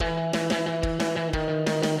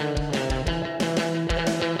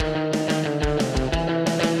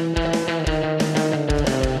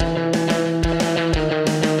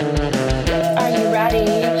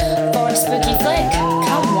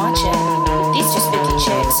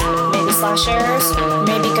zombies, maybe slashers,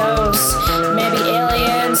 maybe ghosts, maybe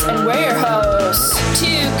aliens, and we're your hosts.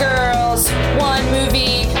 Two girls, one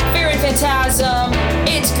movie, Fear and Phantasm,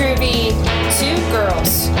 it's groovy. Two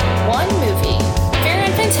girls, one movie, Fear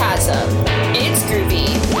and Phantasm, it's groovy.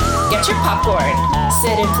 Get your popcorn,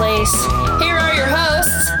 sit in place. Here are your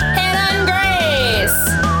hosts, Hannah and Grace.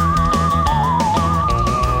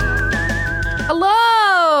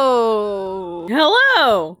 Hello!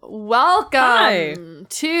 Hello! Welcome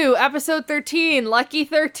to episode 13, Lucky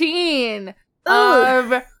 13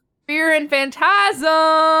 of Fear and Phantasm.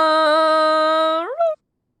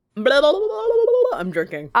 I'm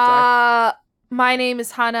drinking. Sorry. My name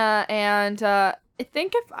is Hannah, and I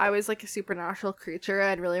think if I was like a supernatural creature,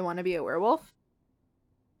 I'd really want to be a werewolf.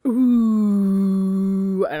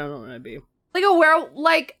 Ooh, I don't know what I'd be. Like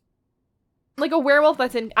a werewolf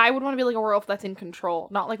that's in. I would want to be like a werewolf that's in control,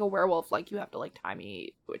 not like a werewolf like you have to like tie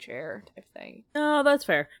me to a chair type thing. No, that's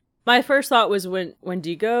fair. My first thought was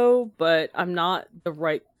Wendigo, but I'm not the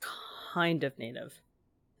right kind of native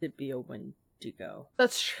to be a Wendigo.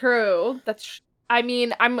 That's true. I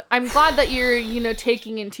mean, I'm glad that you're,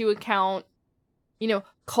 taking into account,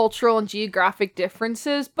 cultural and geographic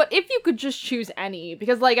differences, but if you could just choose any,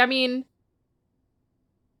 because I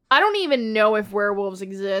don't even know if werewolves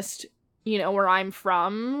exist, where I'm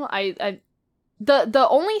from. The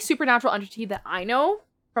only supernatural entity that I know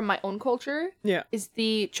from my own culture is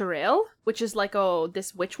the Chirail, which is like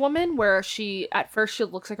this witch woman where at first she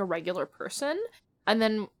looks like a regular person, and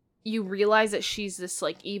then you realize that she's this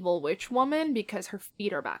like evil witch woman because her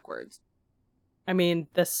feet are backwards. I mean,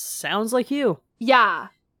 this sounds like you. Yeah.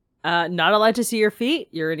 Not allowed to see your feet.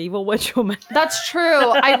 You're an evil witch woman. That's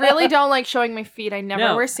true. I really don't like showing my feet. I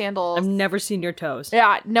never wear sandals. I've never seen your toes.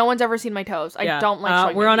 Yeah, no one's ever seen my toes. I don't like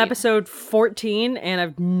showing we're my on feet. episode 14, and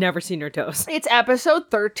I've never seen your toes. It's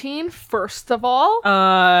episode 13, first of all.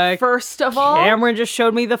 Cameron just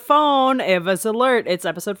showed me the phone. Eva's alert. It's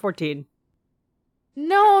episode 14.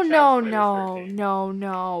 No.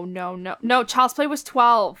 Child's Play was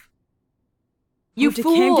 12. You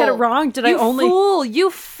fool! Cam get it wrong?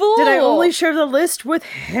 You fool! Did I only share the list with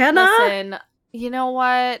Hannah? Listen, you know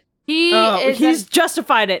what? He's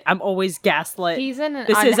justified it. I'm always gaslit.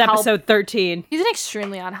 This is episode 13. He's an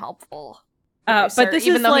extremely unhelpful but this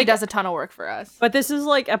even is though he does a ton of work for us. But this is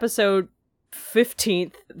like episode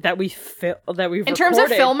 15th that we've recorded. In terms of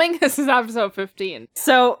filming, this is episode 15.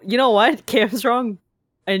 So you know what? Cam's wrong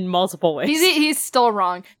in multiple ways. He's still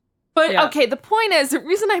wrong. But okay, the point is, the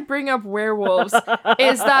reason I bring up werewolves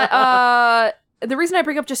is that the reason I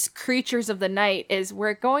bring up just creatures of the night is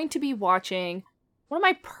we're going to be watching one of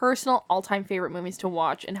my personal all-time favorite movies to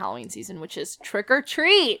watch in Halloween season, which is Trick or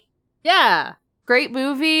Treat. Yeah. Great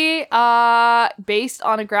movie, based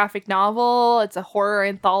on a graphic novel. It's a horror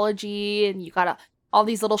anthology, and you got all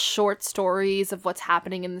these little short stories of what's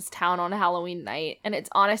happening in this town on a Halloween night. And it's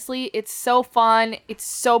so fun. It's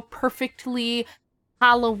so perfectly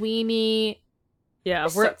Halloweeny. Yeah,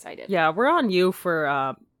 we're so excited. Yeah, we're on you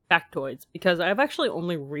for factoids because I've actually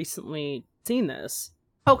only recently seen this.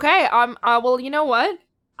 Okay, well, you know what?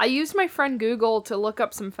 I used my friend Google to look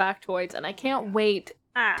up some factoids, and I can't wait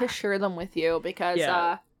to share them with you because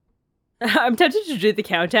I'm tempted to do the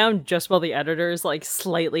countdown just while the editor is like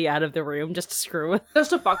slightly out of the room just to screw with, just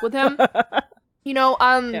to fuck with him. I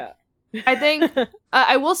think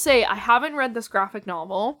I will say I haven't read this graphic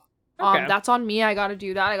novel. Okay. That's on me. I gotta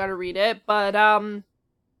do that. I gotta read it. But,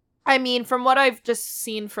 I mean, from what I've just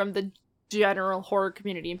seen from the general horror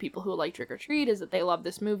community and people who like Trick or Treat is that they love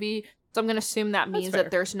this movie. So I'm gonna assume that means that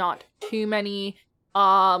there's not too many,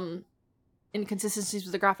 inconsistencies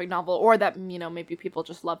with the graphic novel, or that, maybe people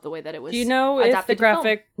just love the way that it was. Do you know if the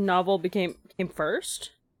graphic novel came first?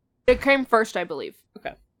 It came first, I believe.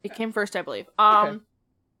 Okay. It came first, I believe. Okay.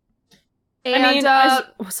 And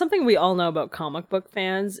something we all know about comic book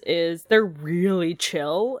fans is they're really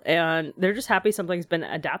chill and they're just happy something's been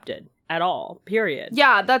adapted at all, period.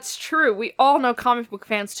 Yeah, that's true. We all know comic book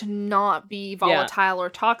fans to not be volatile or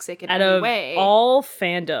toxic in any way. Out of all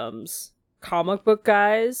fandoms, comic book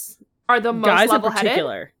guys are the most level-headed? In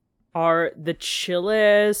particular are the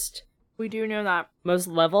chillest. We do know that. Most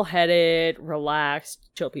level-headed, relaxed,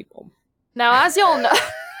 chill people. Now, as y'all know...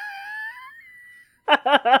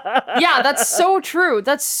 Yeah, that's so true.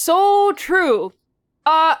 That's so true.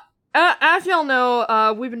 As y'all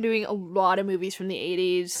know, we've been doing a lot of movies from the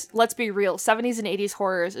 80s. Let's be real, 70s and 80s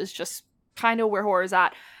horrors is just kind of where horror's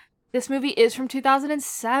at. This movie is from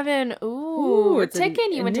 2007. Ooh, we're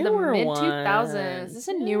taking you into the mid-2000s. This is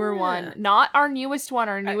a newer one. Not our newest one.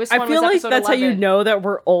 Our newest one was episode 11. I feel like that's how you know that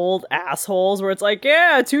we're old assholes, where it's like,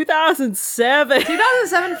 yeah, 2007.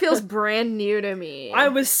 2007 feels brand new to me. I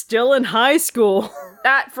was still in high school.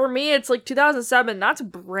 That, for me, it's like 2007. That's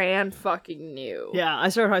brand fucking new. Yeah, I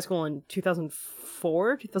started high school in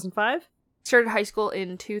 2004, 2005? Started high school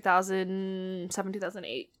in 2007,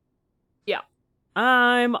 2008. Yeah.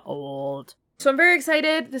 I'm old. So I'm very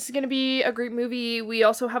excited. This is going to be a great movie. We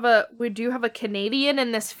do have a Canadian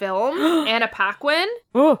in this film, Anna Paquin.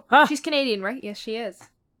 Oh, she's Canadian, right? Yes, she is.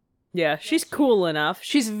 Yeah, she's cool enough.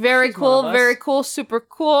 She's very cool, super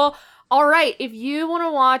cool. All right, if you want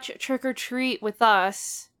to watch Trick or Treat with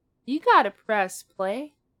us, you got to press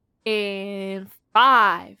play in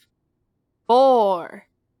 5, 4,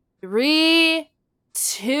 3,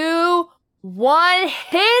 2, 1,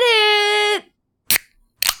 hit it!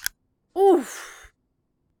 Oof.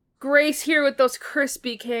 Grace here with those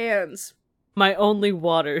crispy cans. My only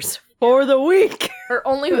waters for the week. Her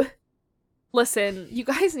only... Listen, you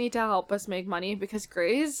guys need to help us make money because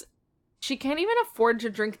Grace, she can't even afford to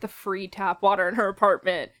drink the free tap water in her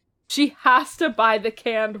apartment. She has to buy the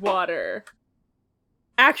canned water.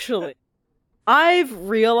 Actually, I've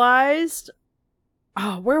realized...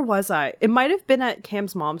 Oh, where was I? It might have been at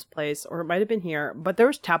Cam's mom's place, or it might have been here, but there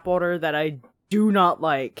was tap water that I do not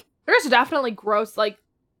like. There's definitely gross, tap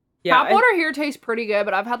water here tastes pretty good,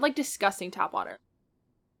 but I've had, disgusting tap water.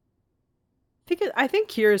 I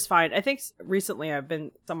think here is fine. I think recently I've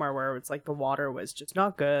been somewhere where it's the water was just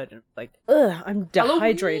not good. And ugh, I'm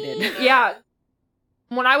dehydrated. Yeah.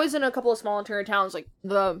 When I was in a couple of small interior towns,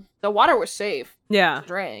 the water was safe. Yeah. To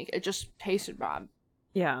drink. It just tasted bad.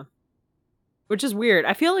 Yeah. Which is weird.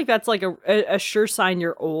 I feel like that's a sure sign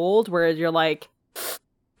you're old, where you're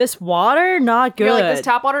this water, not good. You're this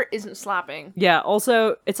tap water isn't slapping. Yeah,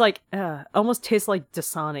 also, it's almost tastes like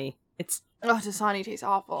Dasani. Dasani tastes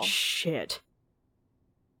awful. Shit.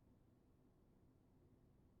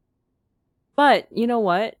 But, you know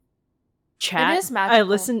what? Chat. It is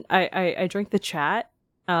magical. I drink the chat.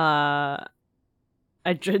 Did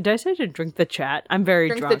I say to drink the chat? I'm very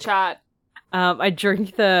drunk. Drink the chat. I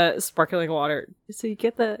drink the sparkling water. So you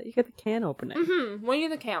get the can opening. Mm-hmm. When you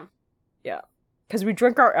get the can. Yeah. Because we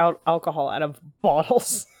drink our alcohol out of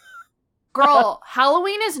bottles. Girl,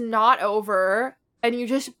 Halloween is not over, and you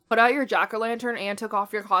just put out your jack-o'-lantern and took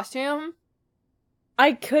off your costume?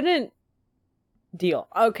 I couldn't deal.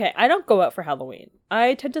 Okay, I don't go out for Halloween.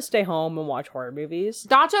 I tend to stay home and watch horror movies.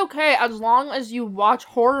 That's okay, as long as you watch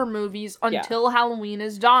horror movies until Halloween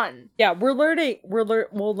is done. Yeah, we'll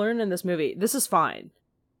learn in this movie. This is fine.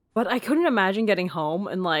 But I couldn't imagine getting home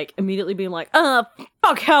and, immediately being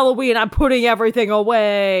fuck Halloween, I'm putting everything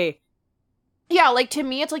away. Yeah, to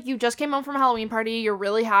me, it's you just came home from a Halloween party, you're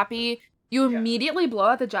really happy, you immediately blow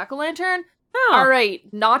out the jack-o'-lantern. Oh.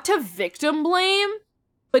 Alright, not to victim blame,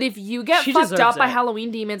 but if you get fucked up by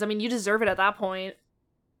Halloween demons, I mean, you deserve it at that point.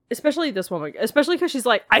 Especially this woman. Especially because she's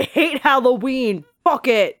I hate Halloween, fuck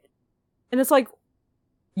it! And it's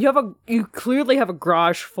you clearly have a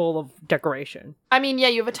garage full of decoration. I mean, yeah,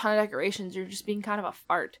 you have a ton of decorations. You're just being kind of a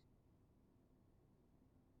fart.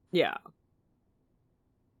 Yeah.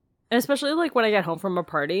 And especially, when I get home from a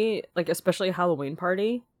party, especially a Halloween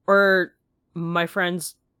party, or my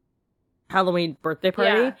friend's Halloween birthday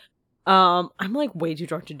party, I'm, way too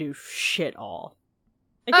drunk to do shit all.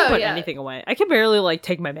 I can't put anything away. I can barely,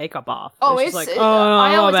 take my makeup off. Oh,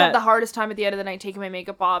 I always have the hardest time at the end of the night taking my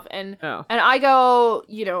makeup off. And I go,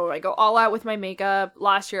 I go all out with my makeup.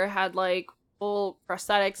 Last year I had, full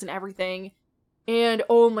prosthetics and everything. And,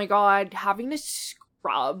 oh my god, having to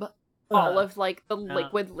scrub all of, the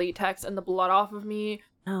liquid latex and the blood off of me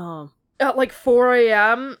at, 4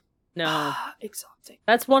 a.m. No. Exhausting.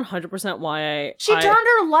 That's 100% why She turned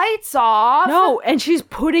her lights off. No, and she's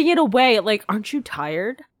putting it away. Aren't you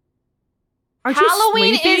tired?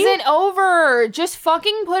 Halloween isn't over. Just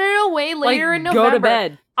fucking put it away later in November. Go to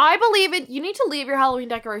bed. I believe it. You need to leave your Halloween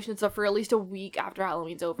decorations up for at least a week after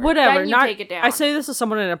Halloween's over. Whatever. Then take it down. I say this to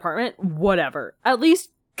someone in an apartment. Whatever. At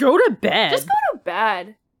least go to bed. Just go to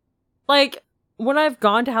bed. When I've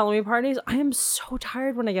gone to Halloween parties, I am so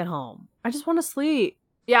tired when I get home. I just want to sleep.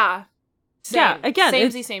 Yeah. Same. Yeah, again,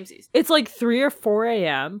 samesies. It's 3 or 4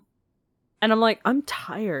 a.m. And I'm I'm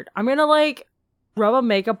tired. I'm gonna rub a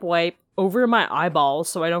makeup wipe over my eyeballs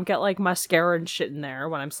so I don't get mascara and shit in there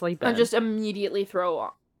when I'm sleeping. And just immediately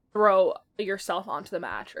throw yourself onto the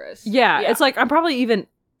mattress. Yeah. It's I'm probably even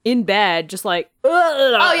in bed, just ugh.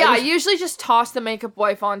 Oh yeah, I usually just toss the makeup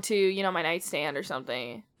wipe onto, my nightstand or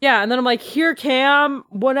something. Yeah, and then I'm here, Cam,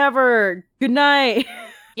 whatever, good night.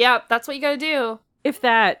 Yeah, that's what you gotta do. If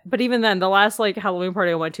that, but even then, the last like Halloween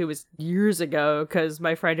party I went to was years ago because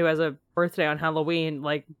my friend who has a birthday on Halloween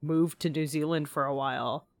like moved to New Zealand for a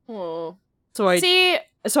while. Oh. So I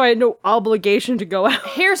had no obligation to go out.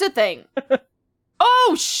 Here's the thing.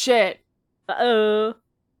 Oh shit.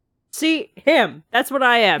 See him. That's what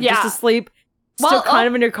I am. Yeah. Just asleep. Still kind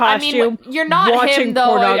of in your costume. I mean, you're not him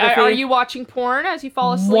though. Are you watching porn as you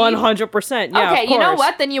fall asleep? 100%. Yeah. Okay, you know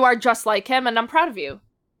what? Then you are just like him, and I'm proud of you.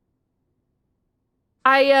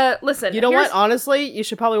 Listen. You know what? Honestly, you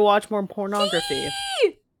should probably watch more pornography.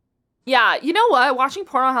 Yeah, you know what? Watching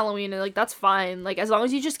porn on Halloween, like, that's fine. Like, as long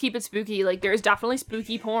as you just keep it spooky. Like, there's definitely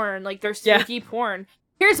spooky porn. Like, there's spooky porn.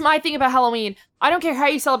 Here's my thing about Halloween. I don't care how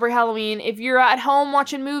you celebrate Halloween. If you're at home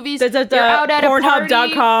watching movies, you're out at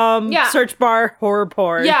Pornhub.com, search bar, horror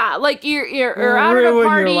porn. Yeah, like, you're out at a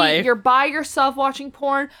party, you're by yourself watching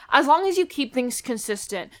porn. As long as you keep things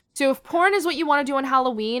consistent. So if porn is what you want to do on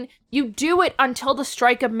Halloween, you do it until the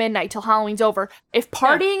strike of midnight, till Halloween's over. If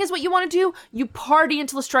partying is what you want to do, you party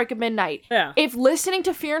until the strike of midnight. Yeah. If listening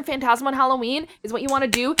to Fear and Phantasm on Halloween is what you want to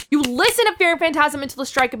do, you listen to Fear and Phantasm until the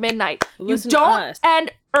strike of midnight. You don't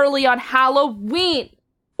end early on Halloween.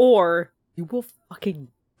 Or you will fucking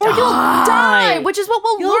die. Or you'll die, which is what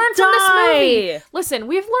we'll learn from this movie. Listen,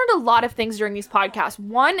 we've learned a lot of things during these podcasts.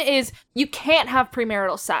 One is you can't have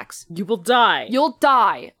premarital sex. You will die. You'll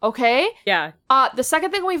die, okay? Yeah. The second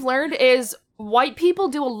thing we've learned is white people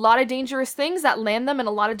do a lot of dangerous things that land them in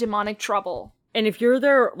a lot of demonic trouble. And if you're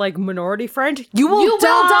their, like, minority friend, you will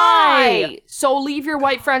die! So leave your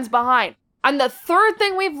white friends behind. And the third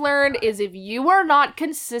thing we've learned is if you are not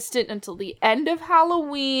consistent until the end of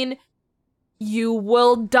Halloween, you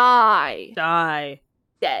will die.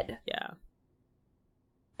 Dead. Yeah.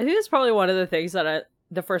 I think that's probably one of the things that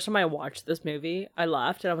the first time I watched this movie, I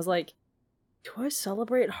laughed and I was like, do I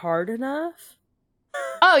celebrate hard enough?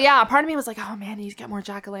 Oh, yeah. Part of me was like, oh, man, he's got more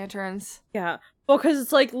jack-o'-lanterns. Yeah. Well, because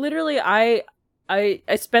it's like, literally, I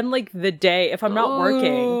spend, like, the day, if I'm not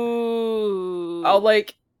working, I'll,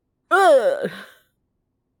 like, ugh.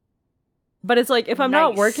 But it's like, if I'm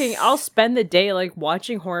not working, I'll spend the day, like,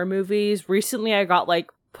 watching horror movies. Recently, I got, like,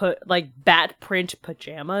 bat print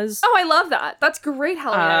pajamas. Oh, I love that. That's great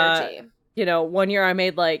Halloween energy. You know, one year I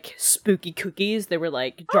made, like, spooky cookies. They were,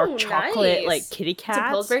 like, dark chocolate, like, kitty cats.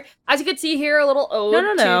 Pillsbury. As you can see here, a little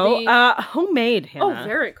ode No. Homemade, Hannah. Oh,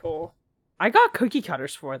 very cool. I got cookie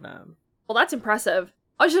cutters for them. Well, that's impressive.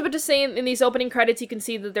 I was just about to say, in these opening credits, you can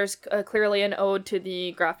see that there's clearly an ode to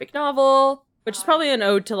the graphic novel. Which is probably an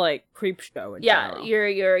ode to, like, Creepshow in general.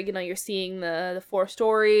 You're seeing the 4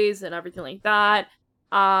 stories and everything like that.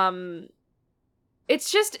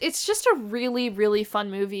 It's just a really, really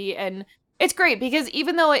fun movie, and it's great because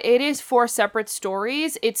even though it is 4 separate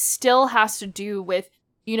stories, it still has to do with,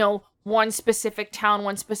 you know, one specific town,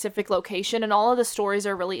 one specific location, and all of the stories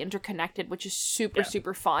are really interconnected, which is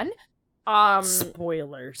super fun.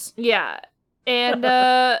 Spoilers. Yeah.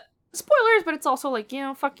 And spoilers, but it's also like, you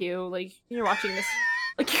know, fuck you. Like, you're watching this.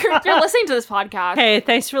 Like, you're listening to this podcast. Hey,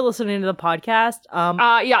 thanks for listening to the podcast.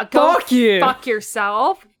 Yeah, go fuck you. Fuck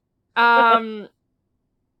yourself.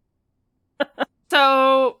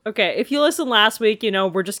 So okay, if you listened last week, you know,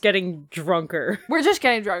 we're just getting drunker. We're just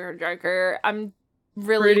getting drunker. I'm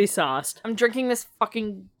really pretty sauced. I'm drinking this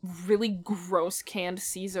fucking really gross canned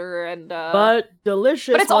Caesar and but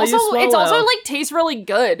delicious. But it's also like tastes really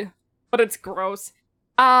good, but it's gross.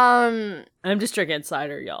 I'm just drinking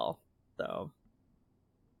cider, y'all.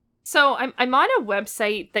 So I'm on a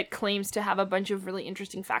website that claims to have a bunch of really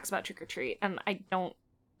interesting facts about trick or treat, and I'm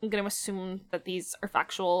gonna assume that these are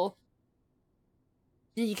factual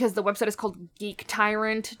because the website is called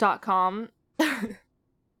geektyrant.com.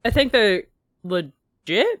 I think they're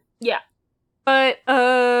legit. Yeah. But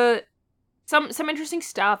some interesting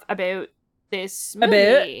stuff about this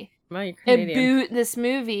movie. About this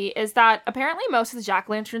movie is that apparently most of the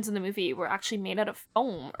jack-o'-lanterns in the movie were actually made out of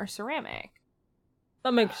foam or ceramic.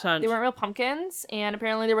 That makes sense. They weren't real pumpkins, and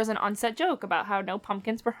apparently there was an on-set joke about how no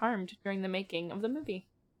pumpkins were harmed during the making of the movie.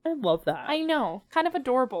 I love that. I know. Kind of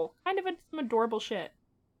adorable. Some adorable shit.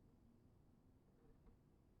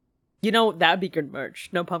 You know, that'd be good merch.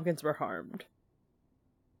 No pumpkins were harmed.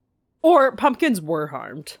 Or pumpkins were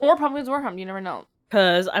harmed. You never know.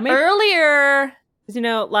 Because I made... Earlier... Because, you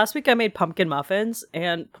know, last week I made pumpkin muffins,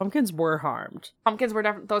 and pumpkins were harmed.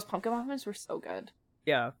 Those pumpkin muffins were so good.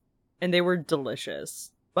 Yeah. And they were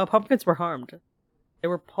delicious. But pumpkins were harmed. They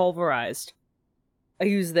were pulverized. I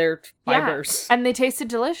used their fibers. Yeah, and they tasted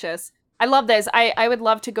delicious. I love this. I would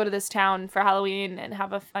love to go to this town for Halloween and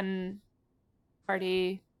have a fun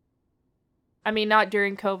party. I mean, not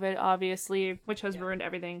during COVID, obviously, which has ruined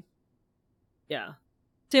everything. Yeah.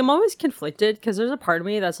 See, I'm always conflicted because there's a part of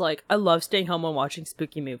me that's like, I love staying home and watching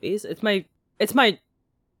spooky movies. It's my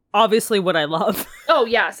obviously what I love. Oh,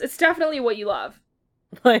 yes. It's definitely what you love.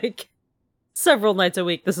 Like, several nights a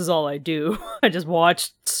week, this is all I do. I just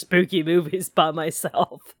watch spooky movies by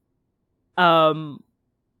myself. But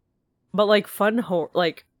like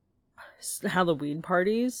like Halloween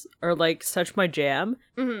parties are like such my jam.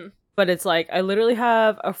 Mm-hmm. But it's like, I literally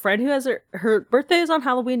have a friend who has her birthday is on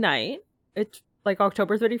Halloween night. It's like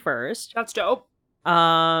October 31st. That's dope.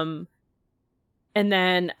 And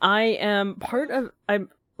then I'm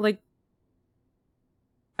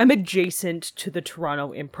adjacent to the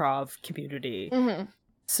Toronto improv community. Mm-hmm.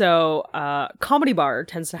 So, Comedy Bar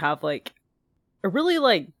tends to have like a really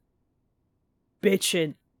like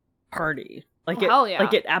bitchin' party. Like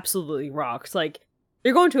it absolutely rocks. Like,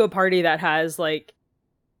 you're going to a party that has like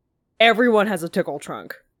everyone has a tickle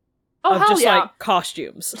trunk. Oh, of hell just yeah. like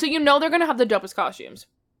costumes. So you know they're gonna have the dopest costumes.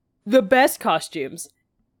 The best costumes.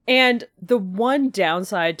 And the one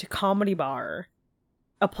downside to Comedy Bar,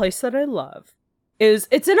 a place that I love, is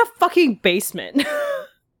it's in a fucking basement.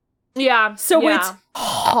 Yeah. So it's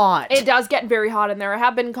hot. It does get very hot in there. I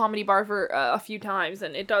have been in Comedy Bar for a few times,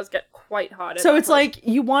 and it does get quite hot. So it's like,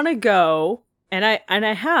 you want to go, and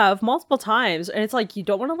I have multiple times, and it's like, you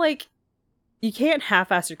don't want to like, you can't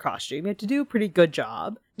half-ass your costume. You have to do a pretty good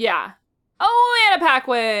job. Yeah. Oh, Anna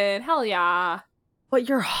Paquin! Hell yeah. But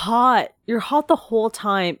you're hot. You're hot the whole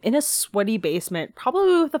time in a sweaty basement,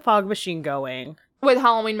 probably with the fog machine going. With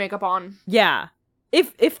Halloween makeup on. Yeah.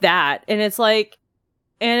 If that. And it's like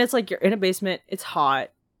you're in a basement, it's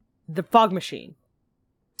hot. The fog machine.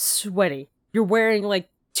 Sweaty. You're wearing like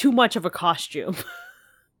too much of a costume.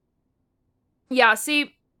 Yeah,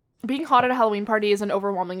 see, being hot at a Halloween party is an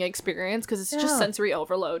overwhelming experience because it's just sensory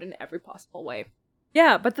overload in every possible way.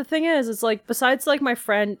 Yeah, but the thing is, it's like, besides like my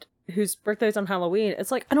friend whose birthday is on Halloween, it's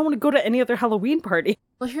like, I don't want to go to any other Halloween party.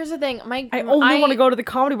 Well, here's the thing. I only want to go to the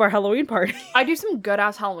Comedy Bar Halloween party. I do some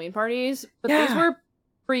good-ass Halloween parties, but these were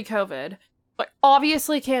pre-COVID. But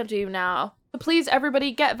obviously can't do now. So please,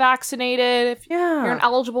 everybody, get vaccinated. If you're an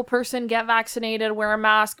eligible person, get vaccinated, wear a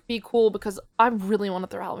mask, be cool, because I really want to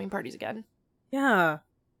throw Halloween parties again. Yeah.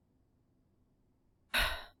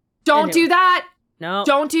 Don't do that! No.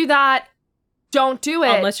 Don't do that! Don't do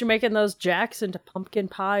it! Unless you're making those jacks into pumpkin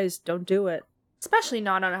pies, don't do it. Especially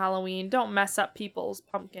not on Halloween. Don't mess up people's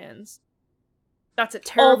pumpkins. That's a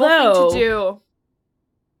terrible thing to do.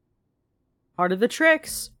 Part of the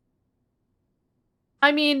tricks.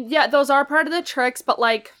 I mean, yeah, those are part of the tricks, but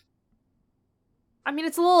like, I mean,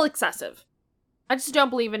 it's a little excessive. I just don't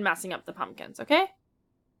believe in messing up the pumpkins, okay?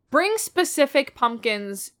 Bring specific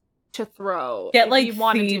pumpkins to throw. Get if like you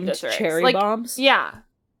want to do the themed tricks. cherry like, bombs. Yeah.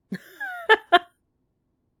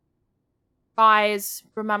 Guys,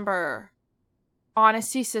 remember,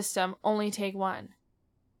 honesty system, only take one.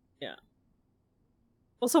 Yeah.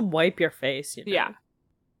 Also, wipe your face, you know? Yeah.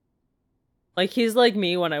 Like, he's like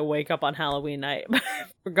me when I wake up on Halloween night.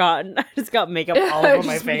 I've forgotten. I just got makeup all over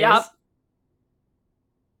my face. Yep.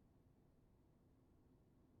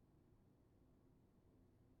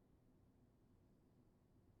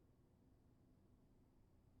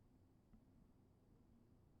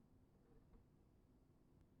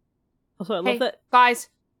 Also, I love that. Guys,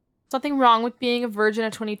 something wrong with being a virgin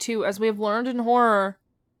at 22, as we have learned in horror.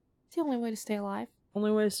 It's the only way to stay alive.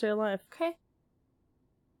 Only way to stay alive. Okay.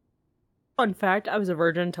 Fun fact, I was a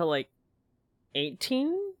virgin until like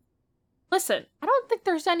 18. Listen, I don't think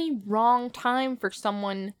there's any wrong time for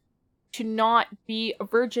someone to not be a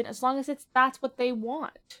virgin as long as that's what they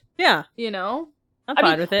want. Yeah. You know? I'm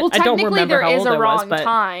fine with it. Well, I don't remember there how is old a I was, wrong but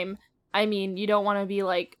time. I mean, you don't want to be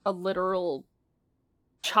like a literal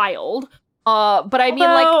child. But I mean,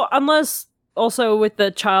 like, unless also with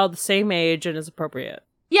the child the same age and is appropriate.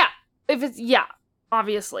 Yeah. If it's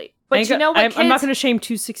obviously. But you know what, kids, I'm not going to shame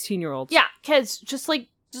two 16-year-olds. Yeah, kids, just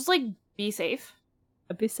be safe.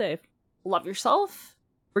 Be safe. Love yourself.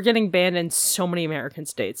 We're getting banned in so many American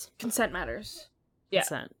states. Consent matters. Yeah.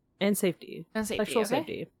 Consent. And safety. And safety. Sexual okay?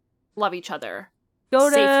 safety. Love each other. Go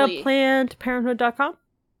safely. to plannedparenthood.com.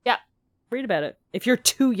 Yeah. Read about it. If you're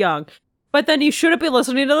too young. But then you shouldn't be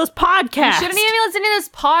listening to this podcast. You shouldn't even be listening to this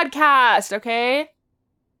podcast, okay?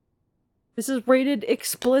 This is rated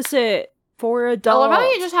explicit for adults. I love how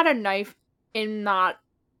you just had a knife in that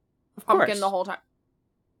pumpkin the whole time.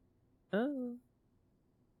 Oh.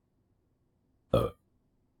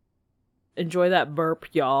 Enjoy that burp,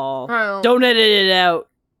 y'all. Don't edit it out.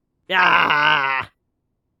 Ah!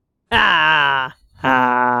 Ah!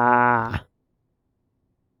 Ah!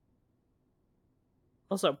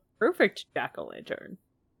 Also, perfect jack-o'-lantern.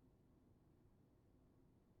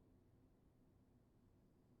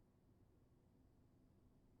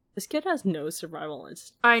 This kid has no survival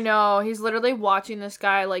instinct. I know. He's literally watching this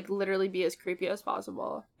guy, like, literally be as creepy as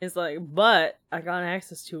possible. He's like, but I got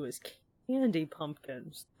access to his candy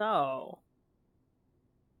pumpkins, so...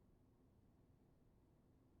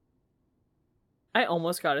 I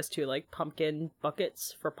almost got us 2, like, pumpkin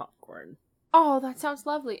buckets for popcorn. Oh, that sounds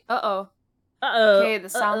lovely. Uh-oh. Uh-oh. Okay, the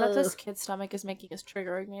sound that this kid's stomach is making is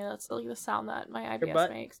triggering me. That's like the sound that my IBS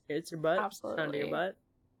makes. It's your butt? Absolutely. Sound of your butt?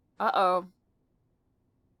 Uh-oh.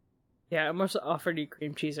 Yeah, I almost offered you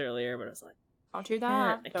cream cheese earlier, but I was like, don't do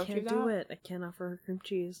that. I can't do it. I can't offer her cream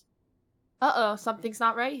cheese. Uh-oh, something's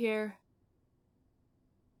not right here.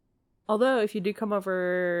 Although, if you do come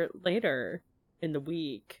over later in the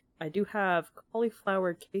week, I do have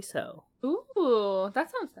cauliflower queso. Ooh,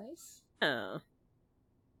 that sounds nice. Yeah.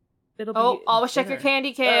 It'll be always check your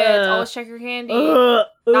candy, kids. Always check your candy. That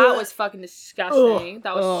That was fucking disgusting.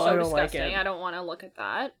 That was so I don't disgusting. like it. I don't want to look at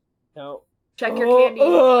that. No. Check your candy.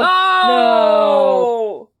 No.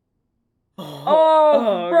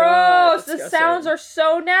 Oh, gross! The sounds are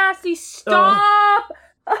so nasty. Stop!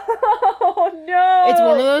 Oh no! It's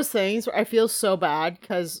one of those things where I feel so bad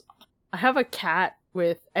because I have a cat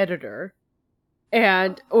with Editor,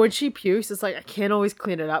 and when she pukes, it's like I can't always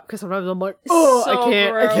clean it up because sometimes I'm like, oh, So I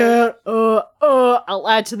gross. can't. I'll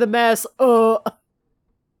add to the mess.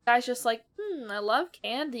 Guy's just like, I love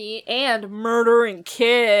candy and murdering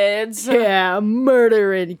kids. Yeah,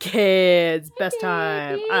 murdering kids, best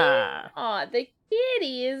time. Aw, the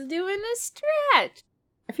kitty is doing a stretch.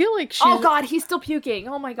 I feel like she's. Oh god, he's still puking.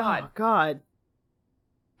 Oh my god. Oh god.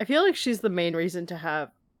 I feel like she's the main reason to have.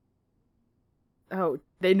 Oh,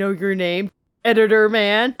 they know your name, Editor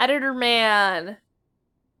Man. Editor Man.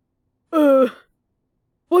 What's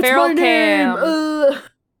Feral my name? Cam.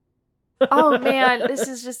 Oh man, this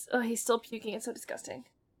is just. Oh, he's still puking. It's so disgusting.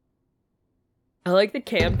 I like that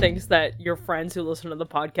Cam thinks that your friends who listen to the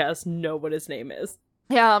podcast know what his name is.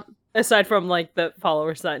 Yeah. Aside from like the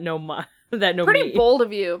followers that know Pretty me. bold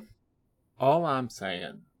of you. All I'm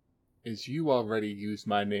saying is you already use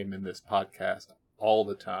my name in this podcast all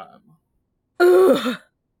the time. Ugh.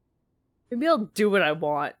 Maybe I'll do what I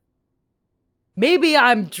want. Maybe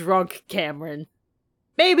I'm drunk, Cameron.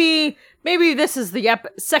 Maybe this is the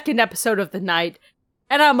second episode of the night,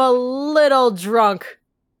 and I'm a little drunk,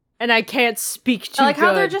 and I can't speak too I like how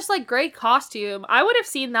good. they're just like great costume. I would have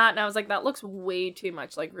seen that and I was like, that looks way too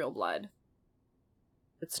much like real blood.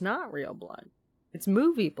 It's not real blood. It's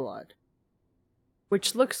movie blood.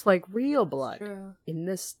 Which looks like real blood True. in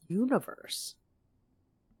this universe.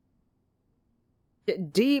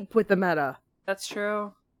 Get deep with the meta. That's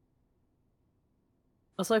true.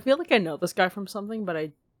 Also, I feel like I know this guy from something, but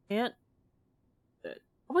I can't.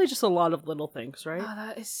 Probably just a lot of little things, right? Oh,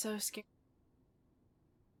 that is so scary.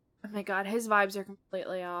 Oh my god, his vibes are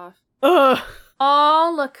completely off. Ugh!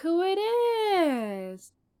 Oh, look who it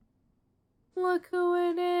is. Look who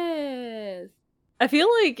it is. I feel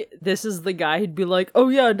like this is the guy who'd be like, "Oh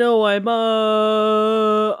yeah, no,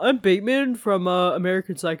 I'm Bateman from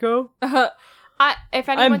American Psycho. If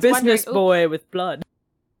anyone's I'm business wondering, boy with blood."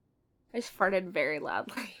 I just farted very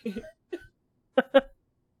loudly.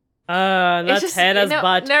 That's just, Hannah's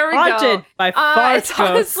butt. There we Haunted go. by fart It's ghosts.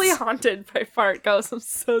 honestly haunted by fart ghosts. I'm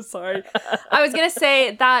so sorry. I was gonna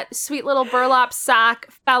say that sweet little burlap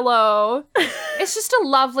sack fellow. It's just a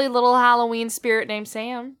lovely little Halloween spirit named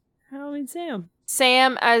Sam. Halloween Sam.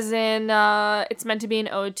 Sam, as in, it's meant to be an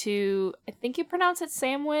ode to, I think you pronounce it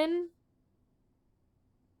Samhain.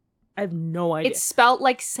 I have no idea. It's spelt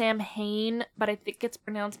like Samhain, but I think it's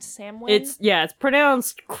pronounced Samhain. It's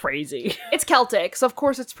pronounced crazy. It's Celtic, so of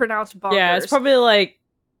course it's pronounced bonkers. Yeah, it's probably like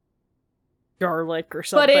garlic or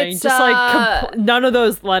something. it's, just like none of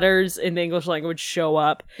those letters in the English language show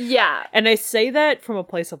up. Yeah. And I say that from a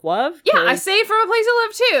place of love. Yeah, I say it from a place of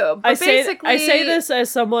love too. But I say this as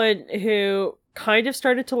someone who kind of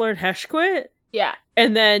started to learn Heshquit. Yeah.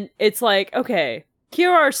 And then it's like, okay, here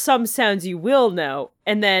are some sounds you will know,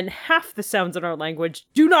 and then half the sounds in our language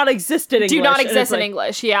do not exist in English. Do not exist in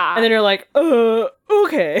English, yeah. And then you're like,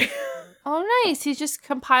 okay. Oh, nice. He's just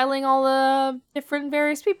compiling all the different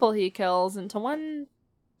various people he kills into one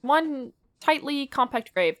tightly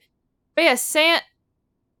compact grave. But yeah,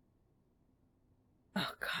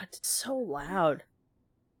 Oh god, it's so loud.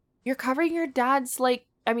 you're covering your dad's,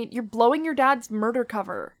 you're blowing your dad's murder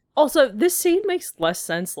cover. Also, this scene makes less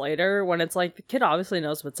sense later when it's like the kid obviously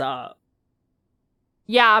knows what's up.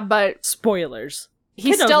 Yeah, but Spoilers.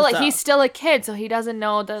 he's Kid knows still what's he's up. still a kid, so he doesn't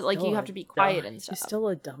know that Still you have a to be quiet dumb- and stuff. He's still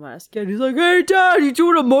a dumbass kid. He's like, "Hey, Dad, you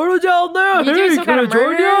doing a murder down there? You doing Hey, some can kind I of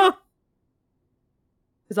join murder?" ya?"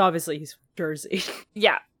 Because obviously he's from Jersey.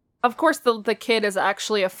 Yeah. Of course, the kid is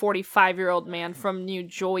actually a 45-year-old man from New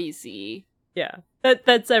Jersey. Yeah.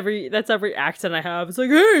 That's every accent I have. It's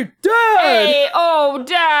like, hey, Dad! Hey, oh,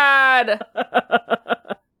 Dad!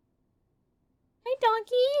 Hey,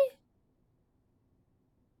 donkey.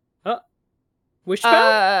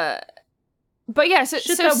 Wishbone? But yeah, so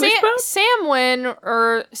Samhain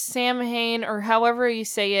or Samhain or however you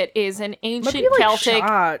say it is an ancient Celtic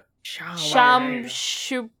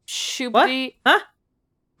Shubdi. Huh?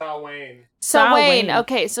 Samhain.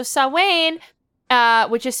 Okay, so Samhain,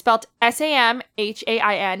 which is spelled Samhain,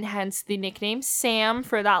 hence the nickname Sam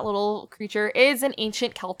for that little creature, is an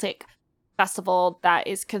ancient Celtic festival that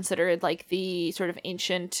is considered like the sort of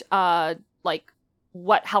ancient, like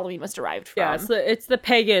what Halloween was derived from. Yeah, it's the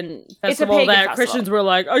pagan festival that Christians were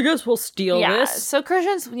like, I guess we'll steal this. So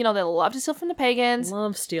Christians, they love to steal from the pagans.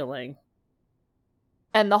 Love stealing.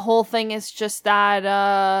 And the whole thing is just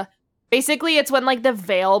that, basically it's when, like, the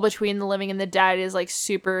veil between the living and the dead is, like,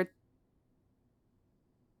 super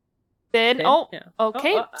thin. Oh, yeah.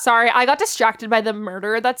 Okay. Sorry, I got distracted by the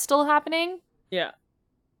murder that's still happening. Yeah.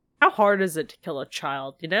 How hard is it to kill a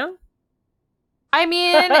child, you know? I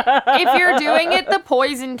mean, if you're doing it the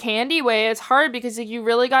poison candy way, it's hard because you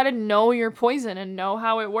really got to know your poison and know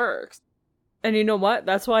how it works. And you know what?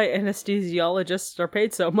 That's why anesthesiologists are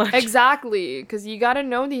paid so much. Exactly, because you got to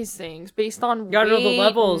know these things based on weight. You got to know the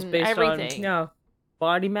levels based everything. on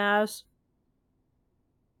body mass.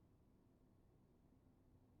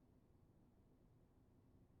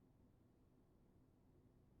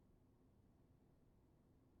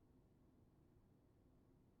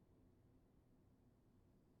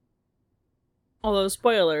 Although,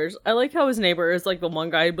 spoilers, I like how his neighbor is like the one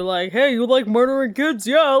guy who'd be like, hey, you like murdering kids?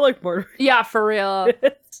 Yeah, I like murdering kids. Yeah, for real.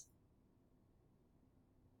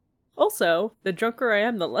 Also, the drunker I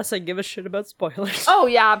am, the less I give a shit about spoilers. Oh,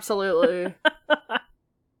 yeah, absolutely.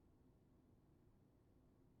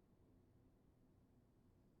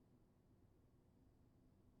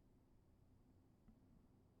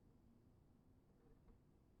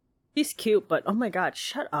 He's cute, but oh my god,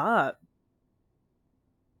 shut up.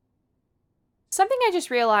 Something I just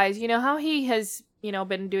realized, how he has,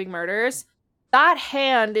 been doing murders? That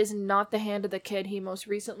hand is not the hand of the kid he most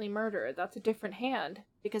recently murdered. That's a different hand.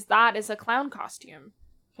 Because that is a clown costume.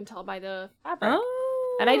 You can tell by the fabric.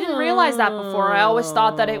 Oh. And I didn't realize that before. I always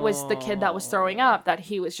thought that it was the kid that was throwing up, that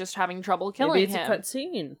he was just having trouble killing him. Maybe it's a cut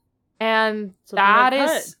scene. And that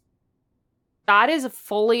is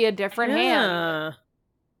fully a different hand.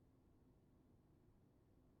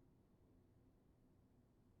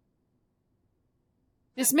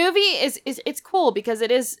 This movie it's cool because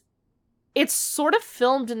it's sort of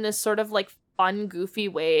filmed in this sort of like fun, goofy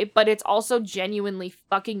way, but it's also genuinely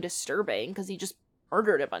fucking disturbing because he just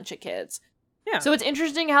murdered a bunch of kids. Yeah. So it's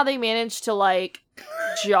interesting how they managed to like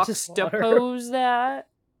juxtapose that.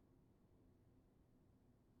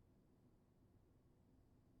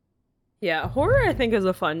 Yeah, horror I think is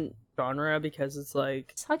a fun genre because it's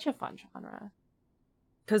like such a fun genre.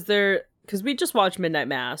 Because we just watched Midnight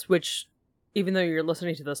Mass, which, even though you're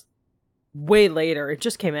listening to this way later, it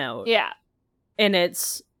just came out. Yeah. And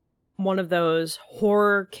it's one of those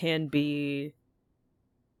horror can be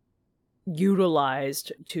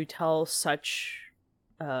utilized to tell such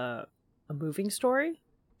a moving story.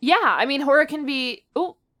 Yeah, I mean, horror can be...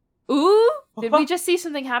 Ooh! Did we just see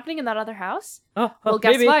something happening in that other house? Well,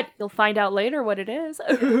 guess maybe. What? You'll find out later what it is.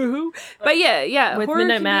 But yeah. With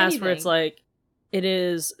Midnight Mass, where it's like, it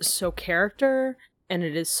is so character... And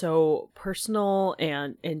it is so personal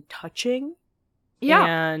and touching. Yeah.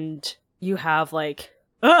 And you have like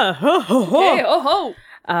and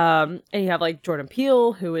you have like Jordan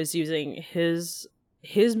Peele, who is using his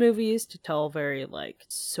movies to tell very like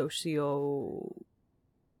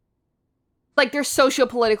like their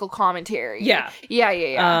socio-political commentary. Yeah.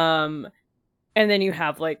 Yeah. And then you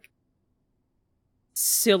have like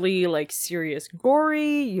silly, like serious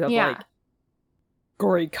gory. You have like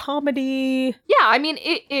gory comedy. Yeah, I mean,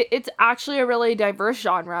 it's actually a really diverse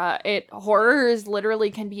genre. Horrors literally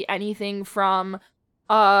can be anything from,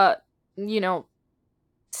 sad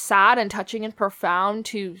and touching and profound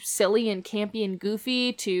to silly and campy and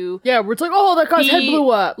goofy to... Yeah, where it's like, oh, that guy's head blew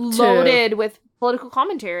up. Loaded with political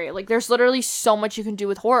commentary. Like, there's literally so much you can do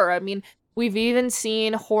with horror. I mean, we've even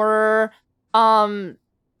seen horror,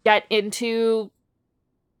 get into...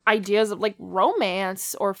 ideas of like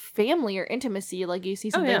romance or family or intimacy. Like you see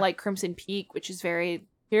something like Crimson Peak, which is very,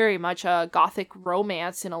 very much a gothic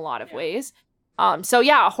romance in a lot of ways. So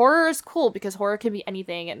yeah, horror is cool because horror can be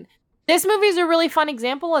anything. And this movie is a really fun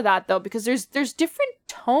example of that though, because there's different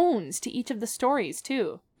tones to each of the stories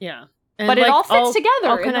too. Yeah. And but it all fits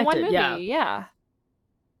together in the one movie. Yeah.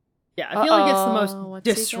 Yeah, I feel like it's the most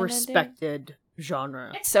disrespected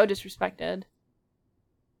genre. It's so disrespected.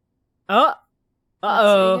 Oh.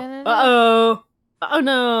 Uh-oh. Oh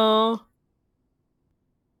no.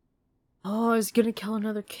 Oh, he's gonna kill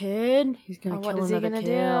another kid? He's gonna kill another kid. What is he gonna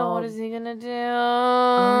do? What is he gonna do?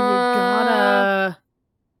 Oh, you gotta...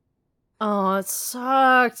 Oh, it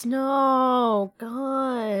sucks. No.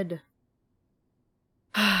 God.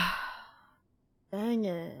 Dang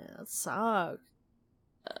it. It sucks.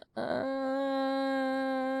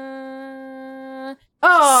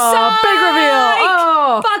 Oh, big reveal!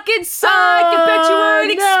 Oh, fucking psych! I bet you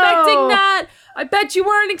weren't expecting that! I bet you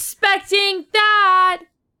weren't expecting that!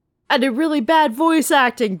 I did really bad voice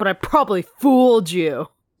acting, but I probably fooled you.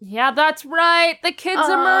 Yeah, that's right. The kid's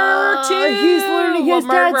a murderer too. He's learning his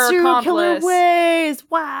dad's serial killer ways.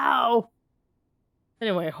 Wow.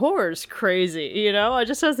 Anyway, horror's crazy, you know? It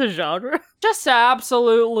just has the genre. Just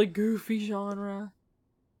absolutely goofy genre.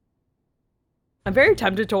 I'm very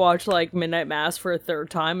tempted to watch, like, Midnight Mass for a third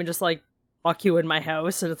time and just, like, lock you in my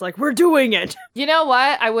house, and it's like, we're doing it! You know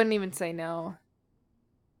what? I wouldn't even say no.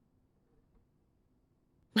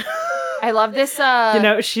 I love this, you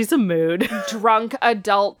know, she's a mood. drunk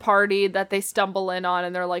adult party that they stumble in on,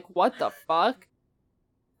 and they're like, what the fuck?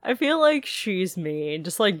 I feel like she's me,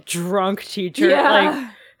 just, like, drunk teacher, like,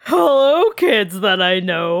 hello, kids that I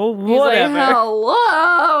know, whatever. Like, hello,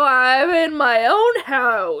 I'm in my own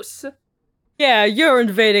house. Yeah, you're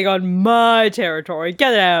invading on my territory.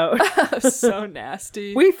 Get out. So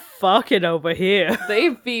nasty. We fucking over here. They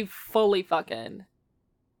be fully fucking.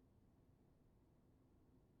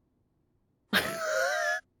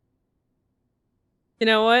 You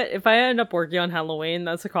know what? If I end up working on Halloween,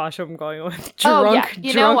 that's a costume I'm going with. Drunk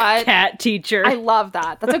cat teacher. I love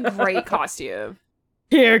that. That's a great costume.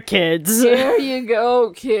 Here, kids. Here you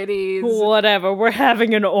go, kiddies. Whatever. We're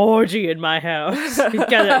having an orgy in my house. You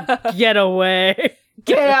gotta get away.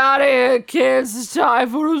 Get out of here, kids. It's time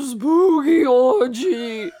for a spooky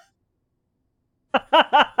orgy.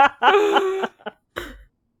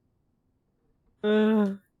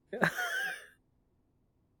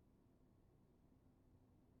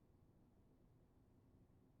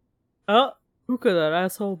 Oh, who could that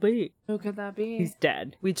asshole be? Who could that be? He's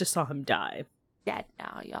dead. We just saw him die. Dead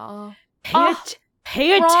now, y'all.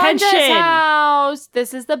 Pay attention! Rhonda's house!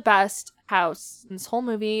 This is the best house in this whole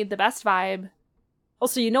movie. The best vibe.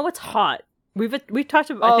 Also, you know what's hot? We've talked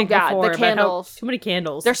about, I think, before the candles. About how too many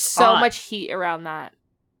candles. There's so much heat around that.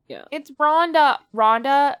 Yeah. It's Rhonda.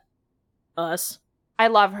 Rhonda. Us. I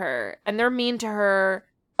love her. And they're mean to her.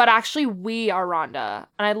 But actually, we are Rhonda.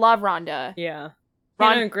 And I love Rhonda. Yeah.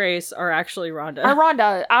 Hannah and Grace are actually Rhonda. Are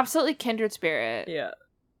Rhonda. Absolutely kindred spirit. Yeah.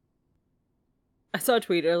 I saw a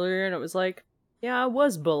tweet earlier and it was like, yeah, I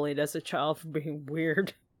was bullied as a child for being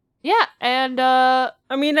weird. Yeah, and I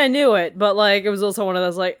mean, I knew it, but like, it was also one of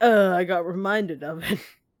those like, I got reminded of it.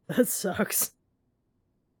 That sucks.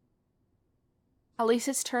 At least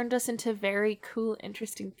it's turned us into very cool,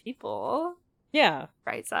 interesting people. Yeah.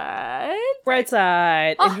 Bright side. Bright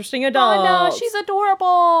side. Interesting adults. Oh no, she's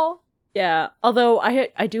adorable. Yeah, although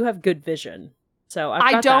I do have good vision. So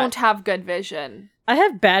I don't have good vision. I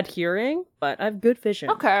have bad hearing, but I have good vision.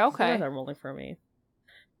 Okay. So that's rolling for me.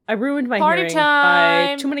 I ruined my Party hearing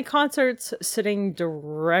time. by too many concerts sitting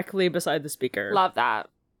directly beside the speaker. Love that.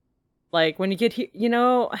 Like, when you get you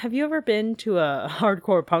know, have you ever been to a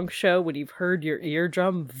hardcore punk show when you've heard your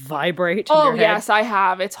eardrum vibrate in your head? Yes, I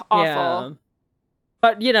have. It's awful. Yeah.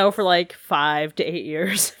 But, you know, for like 5 to 8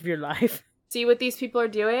 years of your life. See what these people are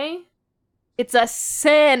doing? It's a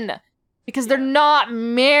sin. Because they're not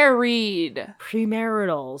married.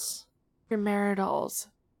 Premaritals.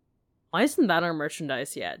 Why isn't that our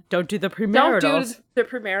merchandise yet? Don't do the premaritals. Don't do the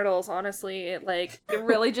premaritals, honestly. Like, you're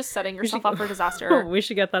really just setting yourself up for disaster. We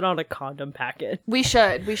should get that on a condom packet. We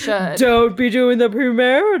should. Don't be doing the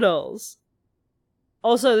premaritals.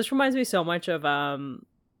 Also, this reminds me so much of, I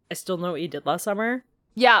Still Know What You Did Last Summer.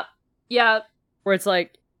 Yeah. Where it's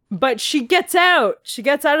like, but she gets out. She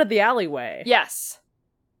gets out of the alleyway. Yes.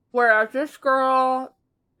 Whereas this girl...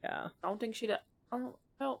 Yeah. I don't think she did. Oh,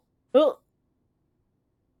 no. Well,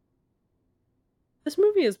 this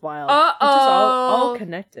movie is wild. It's just all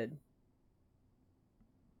connected.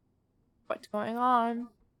 What's going on?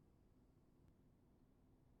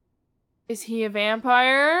 Is he a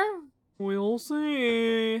vampire? We'll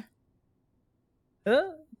see.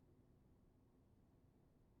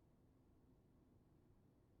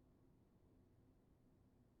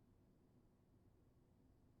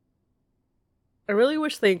 I really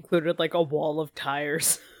wish they included, like, a wall of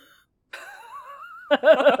tires.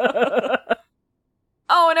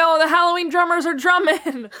 Oh no, the Halloween drummers are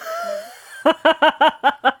drumming!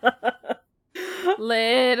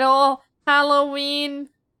 Little Halloween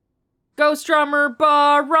ghost drummer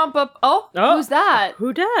Barumpa. Oh, who's that?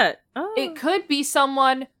 Who dat? Oh. It could be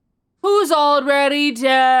someone who's already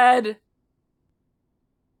dead.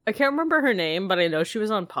 I can't remember her name, but I know she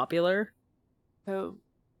was on Popular. Who?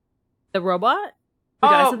 The robot? Who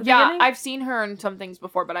dies at the yeah, beginning? I've seen her in some things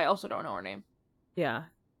before, but I also don't know her name. Yeah.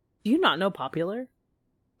 Do you not know Popular?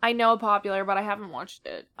 I know Popular, but I haven't watched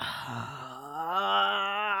it.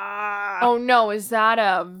 Oh no, is that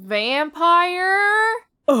a vampire?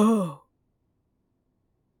 Oh.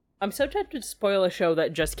 I'm so tempted to spoil a show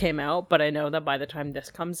that just came out, but I know that by the time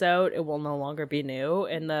this comes out, it will no longer be new,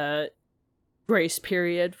 and the grace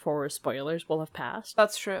period for spoilers will have passed.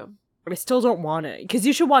 That's true. But I still don't want it, because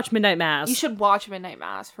you should watch Midnight Mass. You should watch Midnight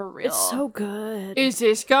Mass, for real. It's so good. Is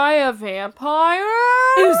this guy a vampire?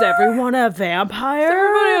 Is everyone a vampire? Is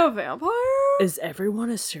everybody a vampire? Is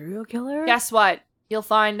everyone a serial killer? Guess what? You'll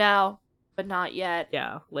find out, but not yet.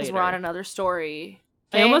 Yeah, later. Because we're on another story.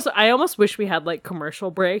 I almost wish we had like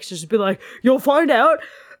commercial breaks to just be like, you'll find out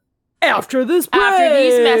after this break. After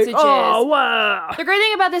these messages. Oh, wow. The great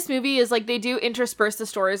thing about this movie is like they do intersperse the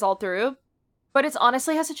stories all through, but it's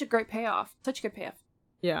honestly has such a great payoff. Such a good payoff.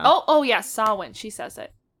 Yeah. Oh yes, Samhain. She says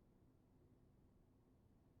it.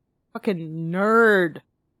 Fucking nerd.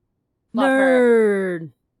 Love her. Nerd.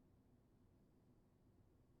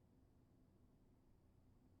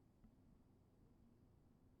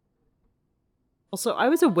 Also, I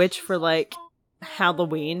was a witch for like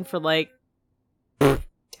Halloween for like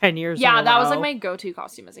 10 years. Yeah, that was row. like my go-to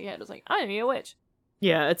costume as a kid. I was like, I'm gonna be a witch.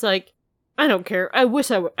 Yeah, it's like I don't care. I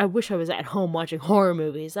wish I was at home watching horror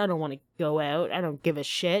movies. I don't want to go out. I don't give a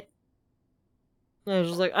shit. I was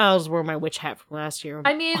just like, I'll just wear my witch hat from last year.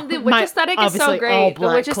 I mean, the witch aesthetic is so great. The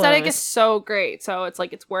witch aesthetic is clothes. so great. So it's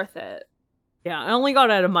like, it's worth it. Yeah, I only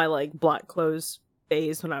got out of my like black clothes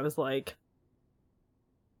phase when I was like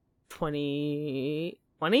 20.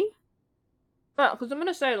 Yeah, because I'm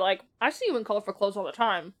gonna say, like, I see you in colorful clothes all the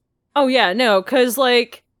time. Oh yeah, no, because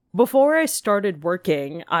like before I started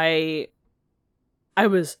working, I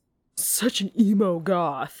was such an emo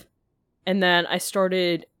goth, and then I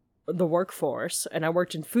started the workforce, and I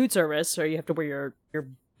worked in food service, so you have to wear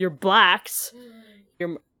your blacks.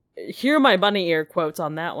 Here are my bunny ear quotes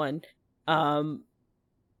on that one.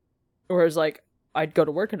 Whereas like I'd go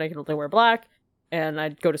to work and I could only wear black, and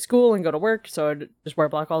I'd go to school and go to work, so I'd just wear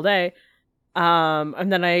black all day.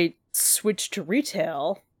 And then I switched to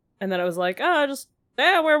retail, and then I was like, just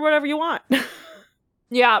wear whatever you want.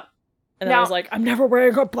 Yeah. And then I was like, I'm never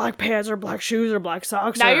wearing black pants or black shoes or black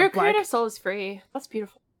socks. Now or your black... creative soul is free. That's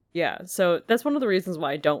beautiful. Yeah, so that's one of the reasons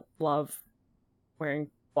why I don't love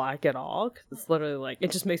wearing black at all, because it's literally like,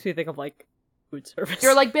 it just makes me think of like food service.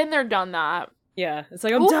 You're like, been there, done that. Yeah, it's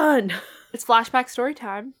like, I'm done. It's flashback story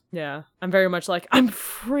time. Yeah, I'm very much like, I'm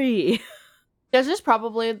free. This is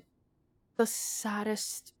probably the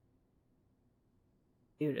saddest.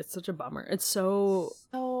 Dude, it's such a bummer. It's so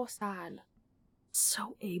sad.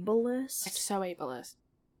 So ableist. It's so ableist.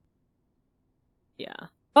 Yeah.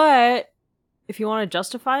 But if you want to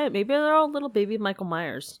justify it, maybe they're all little baby Michael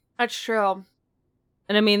Myers. That's true.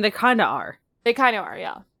 And I mean, they kind of are. They kind of are,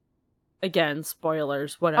 yeah. Again,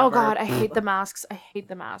 spoilers, whatever. Oh god, I hate the masks. I hate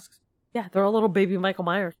the masks. Yeah, they're all little baby Michael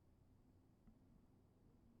Myers.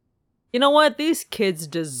 You know what? These kids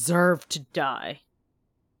deserve to die.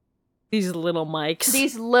 These little Mikes.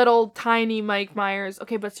 These little tiny Mike Myers.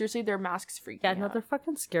 Okay, but seriously, their masks freak me Yeah, no, out. they're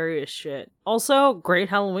fucking scary as shit. Also, great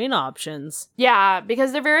Halloween options. Yeah,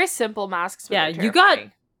 because they're very simple masks. But Yeah, you got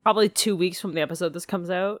probably 2 weeks from the episode this comes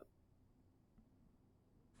out.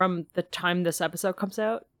 From the time this episode comes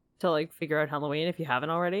out to like figure out Halloween if you haven't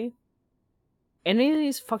already. Any of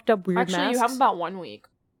these fucked up weird masks? Actually, you have about 1 week.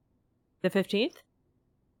 The 15th?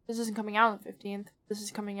 This isn't coming out on the 15th. This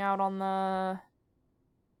is coming out on the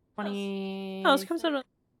 20... Oh, this comes out on...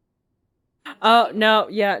 Oh, no,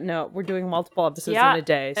 yeah, no. We're doing multiple episodes in a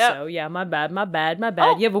day, so yeah, my bad.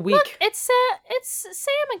 Oh, you have a week. Look, it's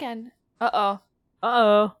Sam again.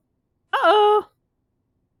 Uh-oh.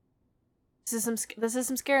 This is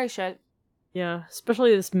some scary shit. Yeah,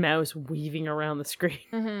 especially this mouse weaving around the screen.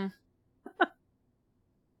 Mm-hmm.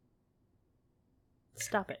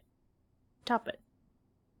 Stop it.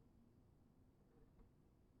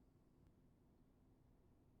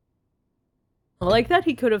 I like that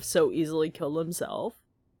he could have so easily killed himself.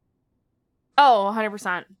 Oh,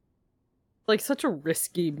 100%. Like, such a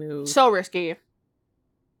risky move. So risky.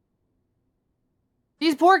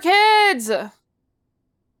 These poor kids!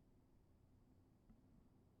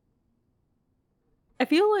 I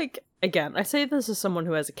feel like, again, I say this as someone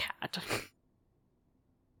who has a cat.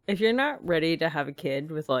 if you're not ready to have a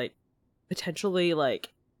kid with, like, potentially, like,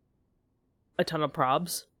 a ton of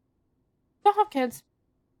probs, don't have kids.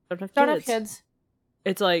 Don't have kids.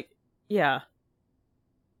 It's like, yeah.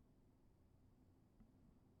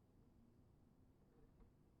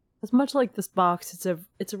 As much like this box,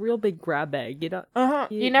 it's a real big grab bag.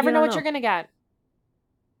 You never know what you're gonna get.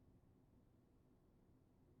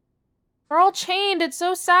 We're all chained. It's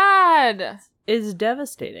so sad. It's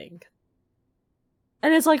devastating.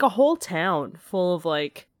 And it's like a whole town full of,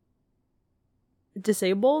 like,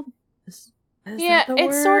 disabled. Is yeah,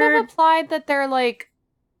 it's sort of implied that they're, like,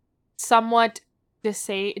 somewhat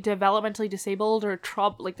developmentally disabled or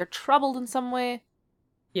they're troubled in some way.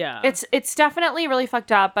 Yeah. It's definitely really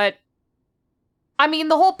fucked up, but I mean,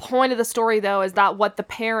 the whole point of the story, though, is that what the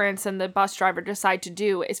parents and the bus driver decide to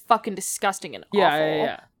do is fucking disgusting and awful.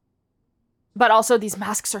 Yeah. But also, these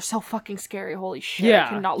masks are so fucking scary. Holy shit. Yeah. I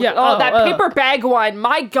cannot look. Oh, that paper bag one.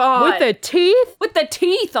 My God. With the teeth? With the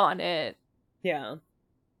teeth on it. Yeah.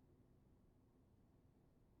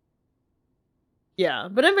 Yeah.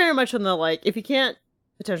 But I'm very much on the, like, if you can't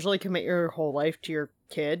potentially commit your whole life to your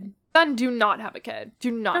kid, then do not have a kid.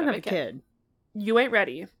 Do not have a kid. You ain't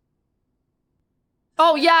ready.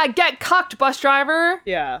 Oh, yeah, get cucked, bus driver.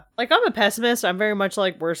 Yeah. Like, I'm a pessimist. I'm very much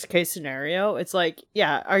like worst case scenario. It's like,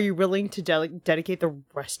 yeah, are you willing to dedicate the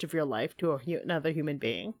rest of your life to another human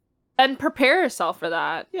being? And prepare yourself for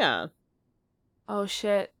that. Yeah. Oh,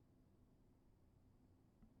 shit.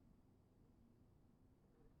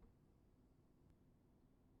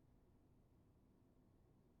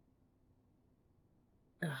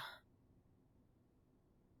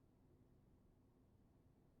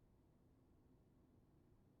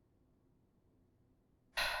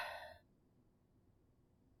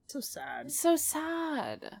 So sad. So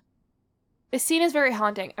sad. This scene is very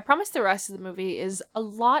haunting. I promise the rest of the movie is a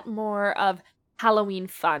lot more of Halloween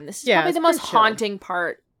fun. This is probably the most haunting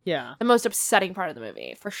part. Yeah. The most upsetting part of the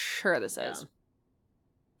movie. For sure this is.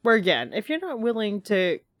 Where again, if you're not willing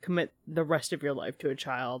to commit the rest of your life to a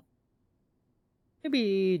child,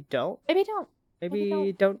 maybe don't. Maybe don't.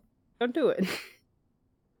 Maybe don't do it.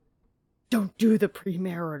 Don't do the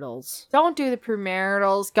premaritals. Don't do the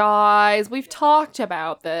premaritals, guys. We've talked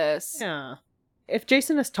about this. Yeah. If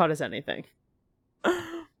Jason has taught us anything.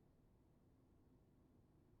 I'm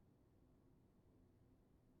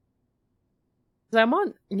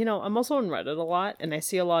also on Reddit a lot, and I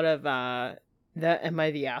see a lot of, the Am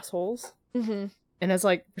I the Assholes? Mm-hmm. And it's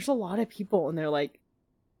like, there's a lot of people, and they're like,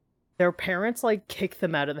 their parents, like, kick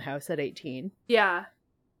them out of the house at 18. Yeah.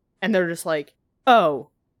 And they're just like, oh,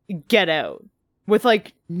 get out. With,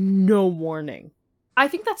 like, no warning. I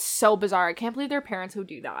think that's so bizarre. I can't believe there are parents who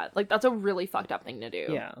do that. Like, that's a really fucked up thing to do.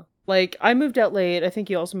 Yeah. Like, I moved out late. I think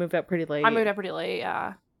you also moved out pretty late. I moved out pretty late,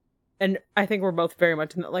 yeah. And I think we're both very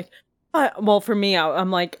much in that, like, well, for me,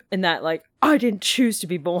 I'm, like, in that, like, I didn't choose to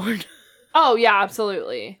be born. Oh, yeah,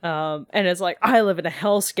 absolutely. And it's like, I live in a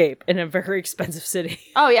hellscape in a very expensive city.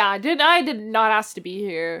 Oh, yeah, I did not ask to be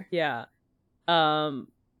here. Yeah.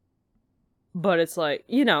 But it's like,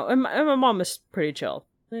 and my mom is pretty chill.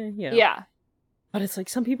 Yeah. But it's like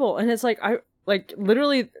some people, and it's like, I, like,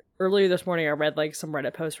 literally earlier this morning, I read, like, some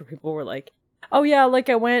Reddit posts where people were like, oh yeah, like,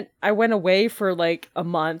 I went away for, like, a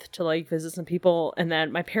month to, like, visit some people, and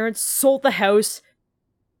then my parents sold the house,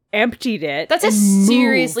 emptied it. That's a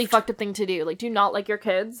seriously fucked up thing to do. Like, do you not like your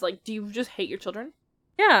kids? Like, do you just hate your children?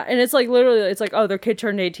 Yeah, and it's like, literally, it's like, oh, their kid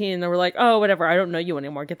turned 18, and they were like, oh, whatever, I don't know you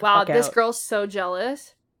anymore, get the fuck out. Wow, this girl's so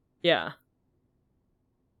jealous. Yeah.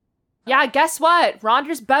 Yeah, guess what?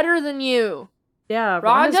 Rhonda's better than you. Yeah,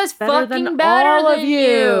 Rhonda's fucking better than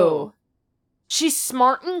you. She's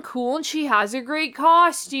smart and cool, and she has a great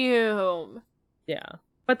costume. Yeah.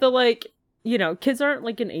 But the, like, kids aren't,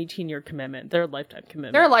 like, an 18-year commitment. They're a lifetime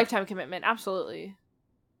commitment. They're a lifetime commitment, absolutely.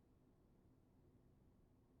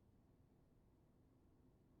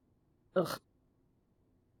 Ugh.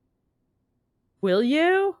 Will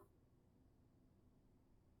you?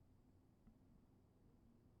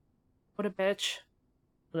 What a bitch.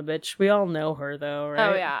 What a bitch. We all know her, though, right?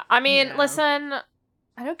 Oh, yeah. I mean, listen,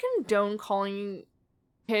 I don't condone calling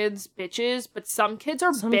kids bitches, but some kids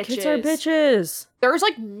are bitches. Some kids are bitches. There's,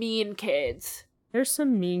 like, mean kids. There's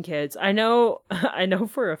some mean kids. I know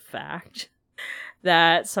for a fact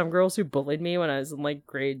that some girls who bullied me when I was in, like,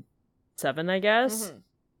 grade 7, I guess,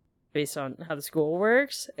 based on how the school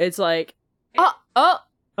works, it's like,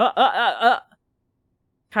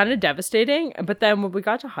 kind of devastating. But then when we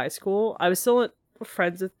got to high school, I was still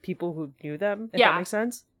friends with people who knew them, if that makes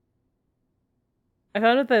sense. I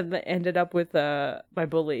found out that they ended up with my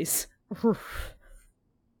bullies.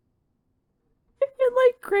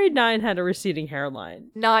 like grade 9 had a receding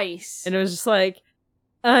hairline. Nice. And it was just like,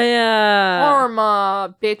 oh yeah.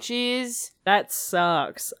 Karma, bitches. That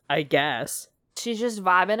sucks, I guess. She's just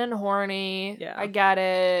vibing and horny. Yeah. I get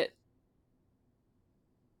it.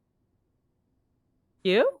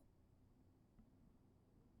 You?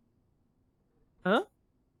 Huh?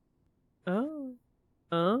 Oh.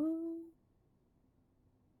 Oh.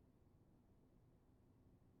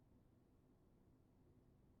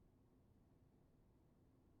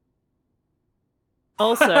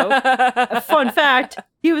 Also, a fun fact,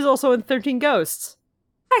 he was also in 13 Ghosts.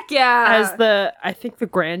 Heck yeah. As I think the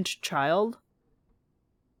grandchild.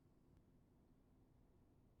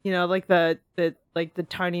 You know, like the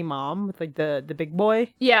tiny mom with like the big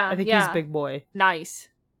boy. Yeah, I think he's big boy. Nice.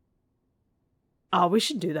 Oh, we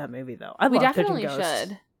should do that movie though. We definitely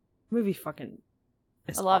should. Movie fucking.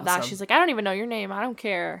 I love that. She's like, I don't even know your name. I don't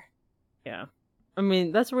care. Yeah. I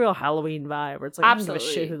mean, that's a real Halloween vibe where it's like, absolutely. I don't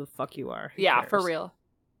give a shit who the fuck you are. Who yeah, cares? for real.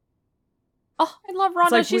 Oh, I love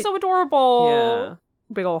Rhonda. Like she's so adorable. Yeah.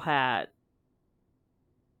 Big old hat.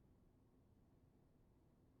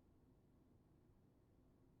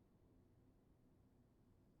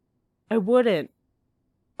 I wouldn't.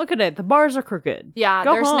 Look at it. The bars are crooked. Yeah,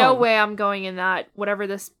 Go there's home. no way I'm going in that, whatever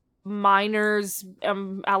this miner's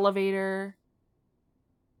elevator.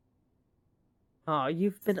 Oh,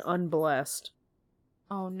 you've been unblessed.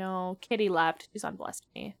 Oh no, Kitty left. She's unblessed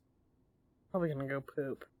me. Probably gonna go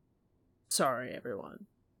poop. Sorry, everyone.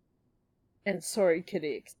 And sorry,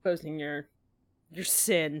 Kitty, exposing your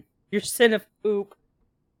sin. Your sin of poop.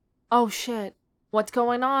 Oh shit. What's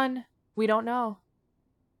going on? We don't know.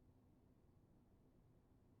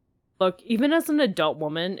 Look, even as an adult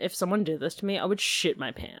woman, if someone did this to me, I would shit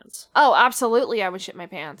my pants. Oh, absolutely, I would shit my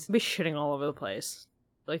pants. I'd be shitting all over the place.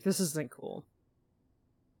 Like, this isn't cool.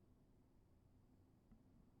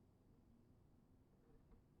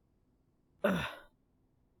 Ugh.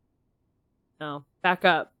 No, back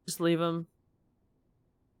up. Just leave them.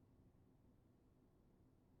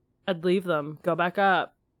 I'd leave them. Go back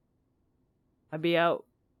up. I'd be out.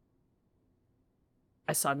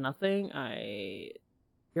 I saw nothing. I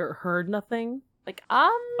heard nothing. Like, Bye.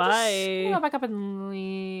 just gonna go back up and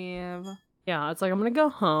leave. Yeah, it's like I'm gonna go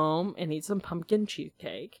home and eat some pumpkin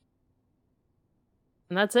cheesecake.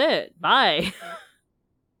 And that's it. Bye.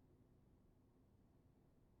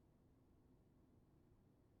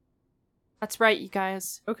 That's right, you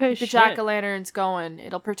guys. Okay, The shit. jack-o'-lantern's going.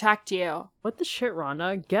 It'll protect you. What the shit,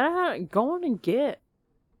 Rhonda? Get out. Go on and get.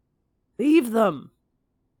 Leave them.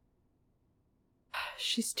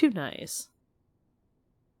 She's too nice.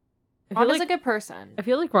 Rhonda's a good person. I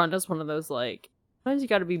feel like Rhonda's one of those, like, sometimes you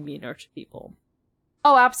gotta be meaner to people.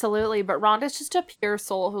 Oh, absolutely. But Rhonda's just a pure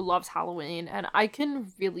soul who loves Halloween, and I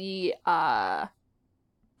can really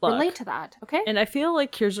relate to that, okay? And I feel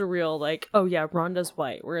like here's a real, like, oh yeah, Rhonda's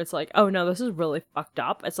white, where it's like, oh no, this is really fucked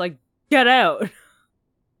up. It's like, get out.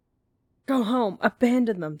 Go home.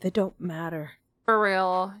 Abandon them. They don't matter. For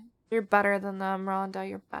real. You're better than them, Rhonda.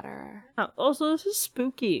 You're better. Also, this is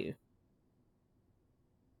spooky.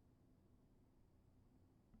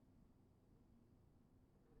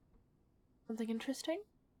 Something interesting?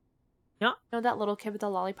 Yeah. You know that little kid with the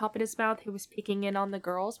lollipop in his mouth who was peeking in on the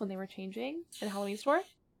girls when they were changing in a Halloween store?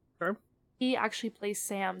 Sure. He actually plays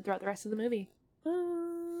Sam throughout the rest of the movie.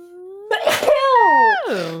 Oh.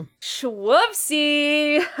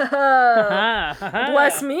 Schwoopsie!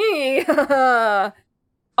 Bless me!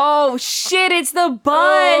 Oh shit, it's the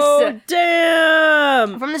bus! Oh,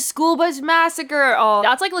 damn! From the school bus massacre! Oh,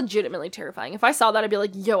 that's like legitimately terrifying. If I saw that, I'd be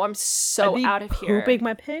like, yo, I'm so I'd be out of here. pooping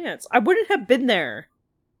my pants. I wouldn't have been there.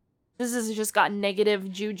 This has just got negative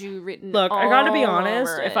juju written. Look, I gotta be all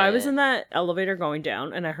honest. over If I was it. in that elevator going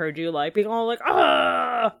down and I heard you like being all like,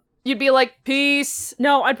 ah, You'd be like, peace.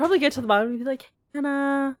 no, I'd probably get to the bottom and be like,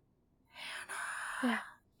 Hannah. Yeah. Hey,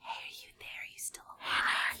 are you there? Are you still alive?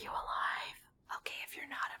 Hannah, are you alive? Okay, if you're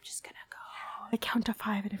not, I'm just gonna go. I count to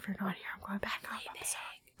 5, and if you're not here, I'm going back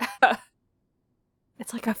on.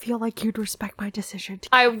 It's like I feel like you'd respect my decision. To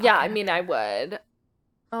I mean, I would.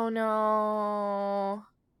 Oh no.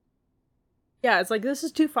 Yeah, it's like this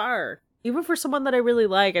is too far. Even for someone that I really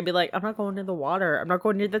like, I'd be like, I'm not going near the water. I'm not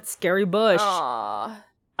going near that scary bush. Aw.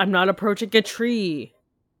 I'm not approaching a tree.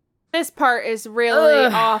 This part is really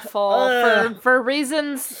Ugh. awful for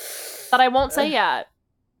reasons that I won't say yet.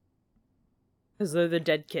 Because they're the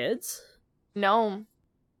dead kids? No.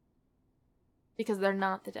 Because they're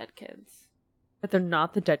not the dead kids. But they're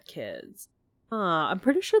not the dead kids. I'm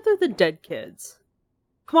pretty sure they're the dead kids.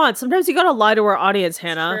 Come on, sometimes you gotta lie to our audience,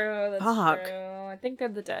 Hannah. True, that's Fuck. true. think they're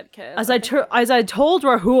the dead kids. As I told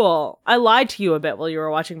Rahul, I lied to you a bit while you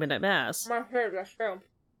were watching Midnight Mass. That's true.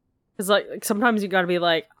 Because like sometimes you gotta be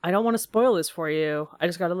like, I don't want to spoil this for you. I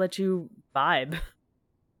just gotta let you vibe.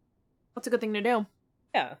 That's a good thing to do.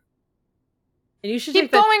 Yeah. And you should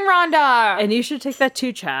keep going, Rhonda. And you should take that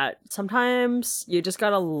too, chat. Sometimes you just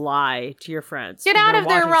gotta lie to your friends. Get out of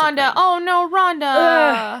there, Rhonda. Oh no,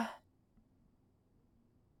 Rhonda.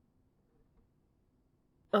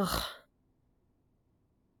 Ugh.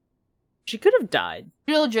 She could have died.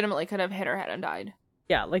 She legitimately could have hit her head and died.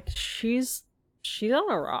 Yeah, like she's on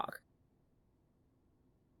a rock.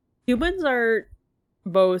 Humans are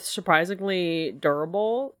both surprisingly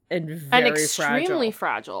durable and very extremely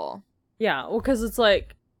fragile. Yeah, well, because it's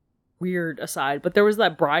like weird aside, but there was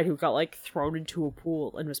that bride who got like thrown into a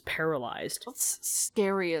pool and was paralyzed. That's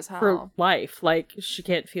scary as hell. For life. Like, she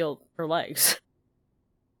can't feel her legs.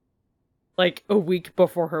 Like, a week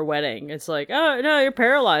before her wedding. It's like, oh, no, you're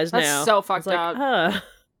paralyzed now. That's so fucked up. Huh.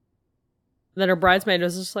 Then her bridesmaid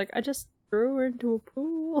was just like, I just threw her into a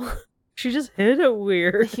pool. She just hit it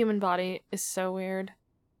weird. The human body is so weird.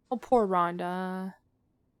 Oh, poor Rhonda.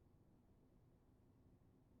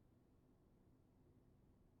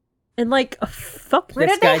 And like, fuck Where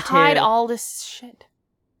this guy too. Where did they hide all this shit?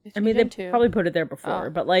 I mean, they probably put it there before,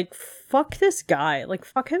 but like, fuck this guy. Like,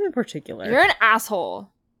 fuck him in particular. You're an asshole.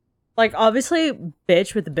 Like, obviously,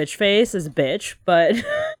 bitch with the bitch face is bitch, but... It's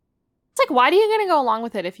like, why are you gonna go along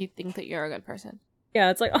with it if you think that you're a good person? Yeah,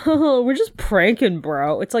 it's like, oh, we're just pranking,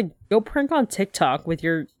 bro. It's like, go prank on TikTok with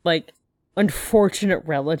your, like, unfortunate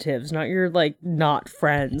relatives, not your, like, not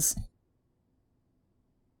friends.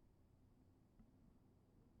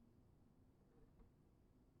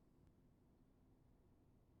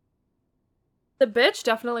 The bitch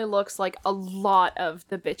definitely looks like a lot of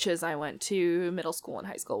the bitches I went to middle school and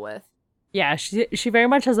high school with. Yeah, she very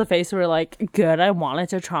much has a face where like, good, I wanted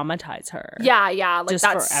to traumatize her. Yeah, like just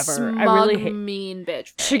that forever. Smug, I really mean bitch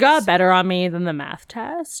face. She got better on me than the math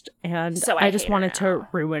test, and so I just wanted to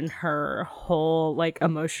ruin her whole like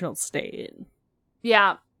emotional state.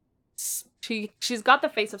 Yeah, she's got the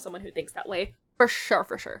face of someone who thinks that way for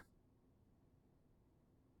sure.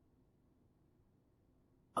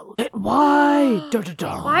 Why?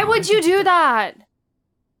 Why would you do that?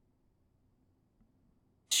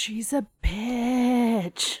 She's a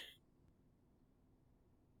bitch.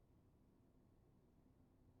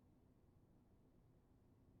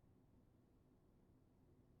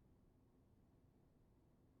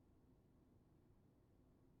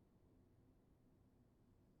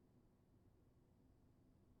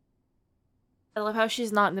 I love how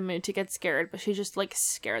she's not in the mood to get scared, but she just, like,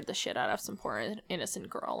 scared the shit out of some poor innocent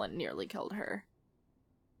girl and nearly killed her.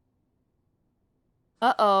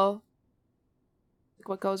 Uh-oh. Like,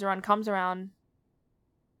 what goes around comes around.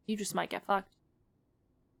 You just might get fucked.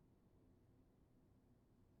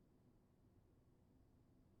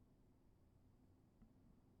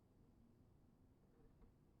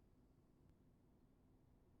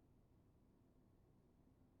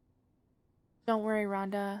 Don't worry,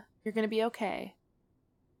 Rhonda. You're gonna be okay.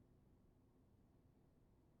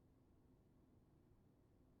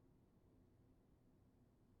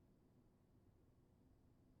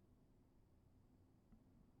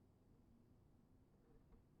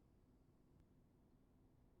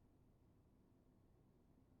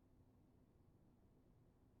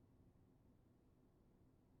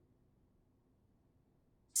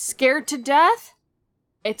 Scared to death?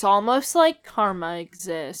 It's almost like karma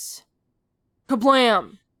exists.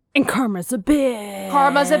 Kablam! And karma's a bitch.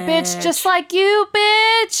 Karma's a bitch just like you,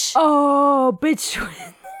 bitch! Oh,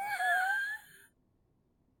 bitch.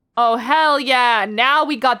 Oh, hell yeah. Now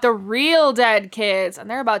we got the real dead kids, and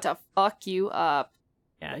they're about to fuck you up.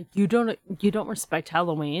 Yeah, you don't respect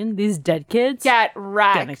Halloween? These dead kids? Get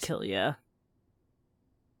wrecked. Gonna kill you.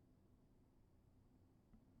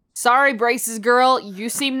 Sorry, Braces girl, you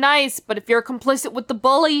seem nice, but if you're complicit with the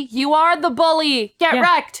bully, you are the bully. Get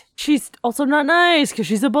wrecked. She's also not nice because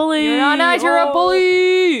she's a bully. You're not nice, you're a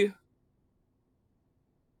bully.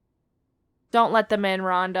 Don't let them in,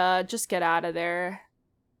 Rhonda. Just get out of there.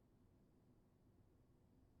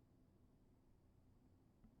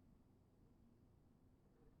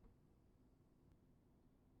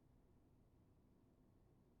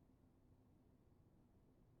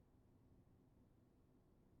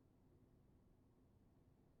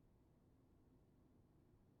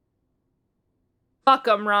 Fuck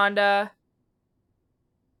 'em, Rhonda.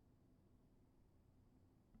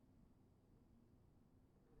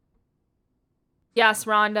 Yes,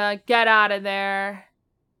 Rhonda, get out of there.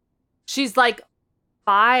 She's like,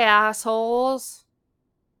 bye, assholes.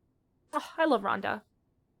 Oh, I love Rhonda.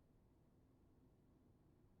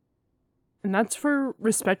 And that's for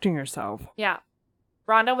respecting yourself. Yeah.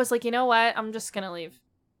 Rhonda was like, you know what? I'm just gonna leave.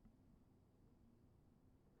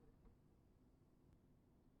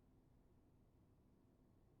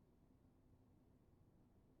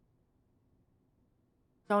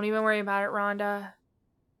 Don't even worry about it, Rhonda.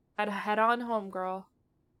 Head on home, girl.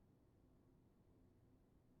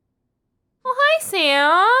 Oh, hi,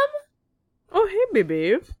 Sam. Oh, hey,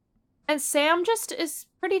 baby. And Sam just is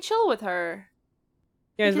pretty chill with her.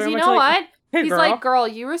 Yeah, because you know what? Hey, he's girl. like, girl,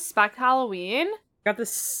 you respect Halloween. Got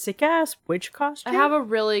this sick ass witch costume. I have a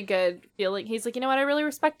really good feeling. He's like, you know what? I really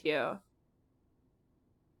respect you.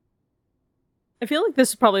 I feel like this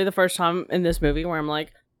is probably the first time in this movie where I'm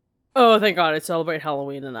like, oh, thank God, it's celebrate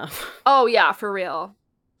Halloween enough. Oh, yeah, for real.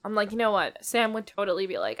 I'm like, you know what? Sam would totally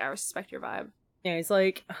be like, I respect your vibe. Yeah, he's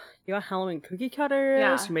like, you got Halloween cookie cutters?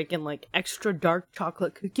 Yeah. You're making, like, extra dark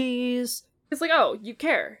chocolate cookies. He's like, oh, you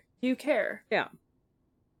care. You care. Yeah.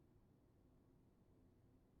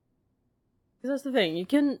 Because that's the thing. You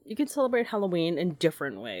can celebrate Halloween in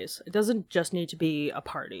different ways. It doesn't just need to be a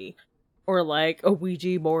party. Or, like, a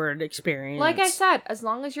Ouija board experience. Like I said, as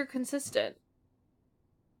long as you're consistent.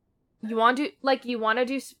 You want to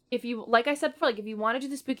do, if you, like I said before, like, if you want to do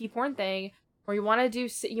the spooky porn thing, or you want to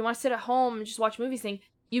sit at home and just watch movies thing,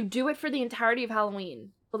 you do it for the entirety of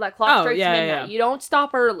Halloween. So that clock strikes midnight. Yeah. You don't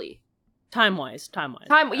stop early. Time-wise.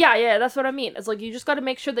 Yeah, that's what I mean. It's like, you just got to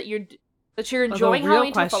make sure that you're enjoying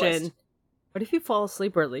Halloween to the fullest. What if you fall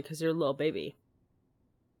asleep early because you're a little baby?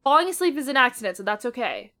 Falling asleep is an accident, so that's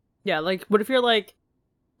okay. Yeah, like, what if you're, like,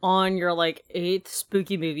 on your, like, 8th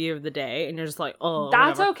spooky movie of the day, and you're just like, oh,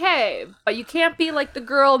 that's whatever. okay. But you can't be like the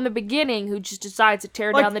girl in the beginning who just decides to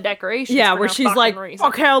tear down the decorations. Yeah, for where no she's like, reason.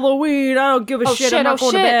 fuck Halloween, I don't give a shit, I'm not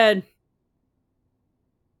going to bed.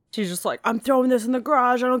 She's just like, I'm throwing this in the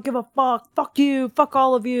garage, I don't give a fuck, fuck you, fuck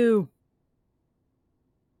all of you.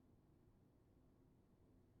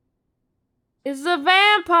 It's a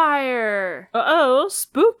vampire! Uh-oh,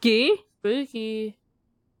 spooky. Spooky.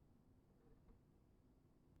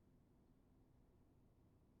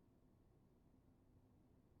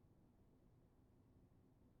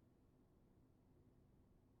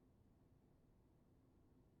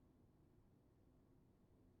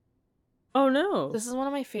 Oh no. This is one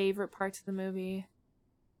of my favorite parts of the movie.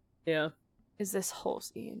 Yeah. Is this whole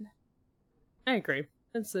scene. I agree.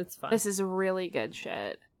 It's fine. This is really good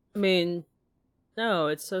shit. I mean, no,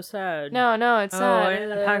 it's so sad. No, it's sad.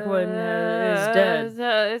 Oh, Pac-Man is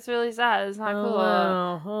dead. It's really sad. It's not cool.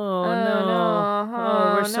 Wow. Oh, no.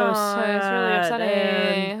 Oh, we're so sad. It's really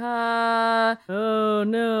upsetting. Oh,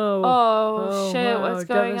 no. Oh, shit. Wow, what's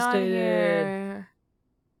going on devastated. here?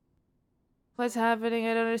 What's happening?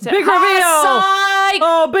 I don't understand. Big reveal! Psych!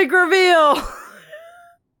 Oh, big reveal!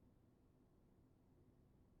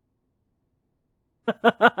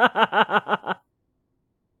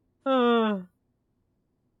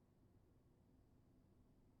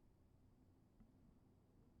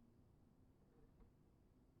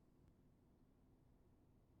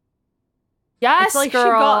 Yes, it's like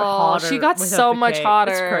girl. She got so much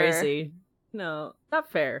hotter. It's crazy. No,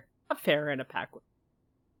 not fair. Not fair in a pack.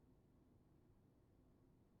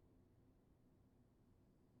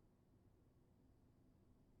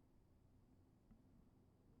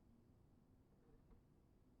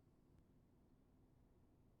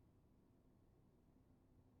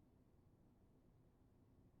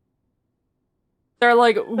 They're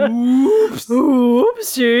like, oops.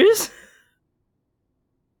 Oopsies.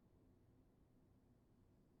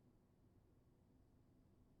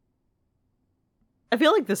 I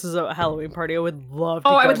feel like this is a Halloween party I would love to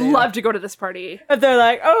go to. I would love to go to this party. And they're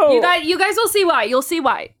like, oh. You guys will see why. You'll see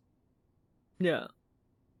why. Yeah.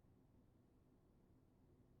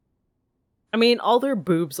 I mean, all their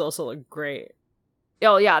boobs also look great.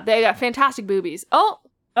 Oh, yeah. They got fantastic boobies. Oh.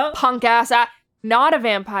 Punk ass. Not a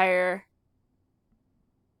vampire.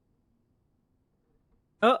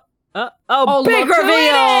 Oh, big look reveal! Who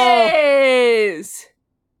it is!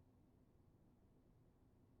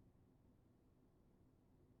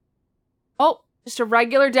 Oh, just a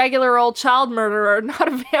regular old child murderer, not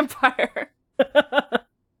a vampire.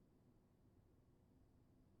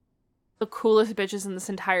 The coolest bitches in this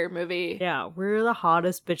entire movie. Yeah, we're the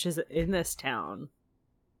hottest bitches in this town.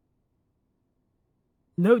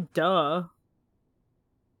 No duh.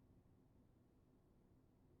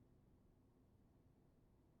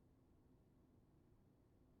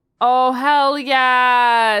 Oh, hell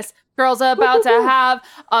yes! Girls are about to have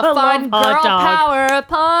a fun girl power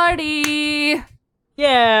party!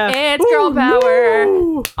 Yeah! It's girl power!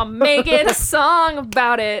 No. I'm making a song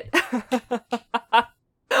about it!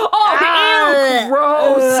 Oh, ew!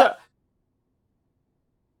 Gross!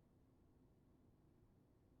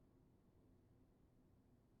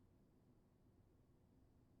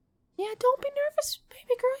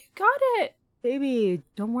 Baby,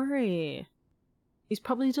 don't worry. He's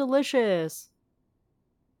probably delicious.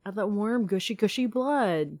 Have that warm, gushy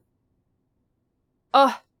blood.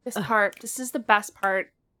 Oh, this part. This is the best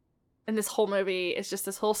part in this whole movie. It's just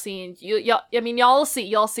this whole scene. Y'all will see.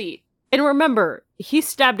 Y'all see. And remember, he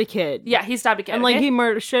stabbed a kid. Yeah, he stabbed a kid. And like he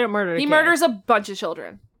straight up murdered a kid. He murders a bunch of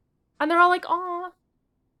children. And they're all like, aw.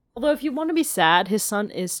 Although if you want to be sad, his son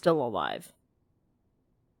is still alive.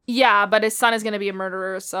 Yeah, but his son is going to be a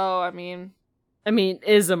murderer, so I mean,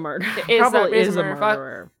 is a murderer. Probably is a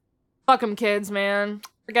murderer. Fuck them kids, man.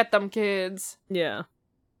 Forget them kids. Yeah.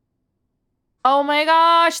 Oh my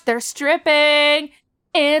gosh, they're stripping.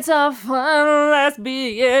 It's a fun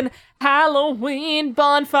lesbian Halloween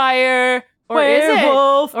bonfire. Or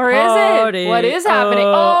werewolf is it? Or is it? What is happening?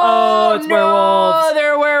 Oh, it's no, werewolves.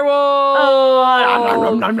 They're werewolves.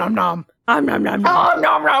 Oh, nom nom nom nom. Nom nom nom nom. Oh,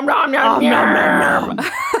 nom nom nom nom nom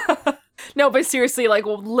nom. No, but seriously, like,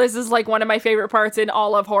 Liz is like one of my favorite parts in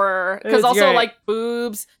all of horror. Because also, great. like,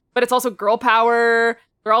 boobs, but it's also girl power.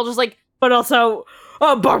 They're all just like, but also,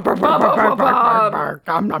 bark, bark, bark, bark, bark, bark, bark,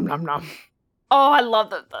 nom nom nom nom. Oh, I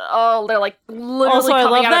love that. Oh, they're like literally also,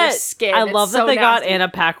 coming out of their skin. I love that so they got nasty. Anna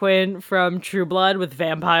Paquin from True Blood with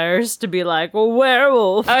vampires to be like, well,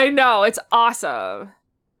 werewolf. I know, it's awesome.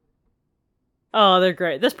 Oh, they're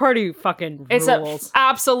great. This party fucking rules. It's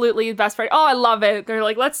absolutely the best part. Oh, I love it. They're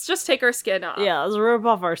like, let's just take our skin off. Yeah, let's rip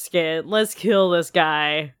off our skin. Let's kill this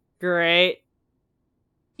guy. Great.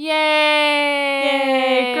 Yay!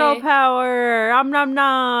 Yay! Girl power! Nom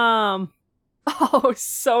nom! Oh,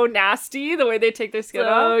 so nasty the way they take their skin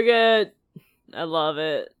off. So good. I love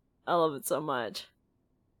it. I love it so much.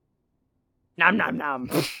 Nom nom nom.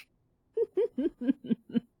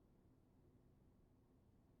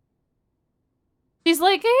 She's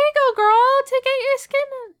like, here you go, girl. Take out your skin.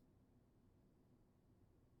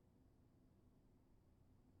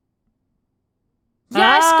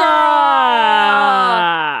 Yes, ah!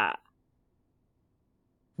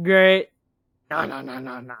 Great. No.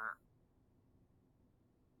 girl.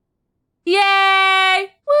 Yay!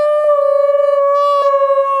 Woo!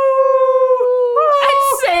 And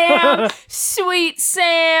Sam, sweet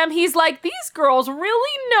Sam, he's like, these girls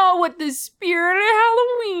really know what the spirit of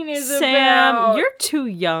Halloween is about. Sam, you're too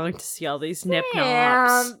young to see all these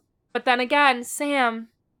nip-nops. But then again, Sam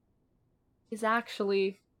is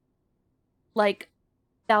actually like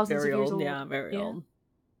thousands Very of years old. old. Yeah, very old.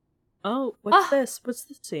 Oh, what's this? What's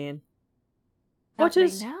this scene? What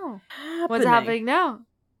is now? happening? What's happening now?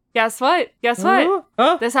 Guess what? This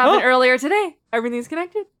happened earlier today. Everything's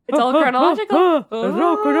connected. It's all chronological. It's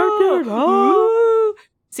all connected. Ooh.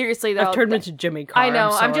 Seriously though, I've turned into Jimmy Carr. I know.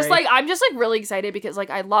 I'm just sorry. like really excited because like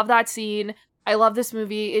I love that scene. I love this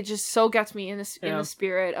movie. It just so gets me in the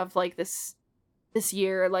spirit of like this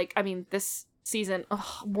year. Like I mean this season.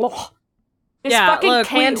 Ugh, this fucking look,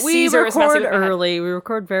 canned we Caesar is messing record with my head. early. We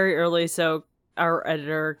record very early, so our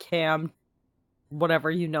editor Cam,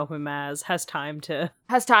 whatever you know him as, has time to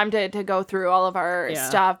go through all of our Yeah.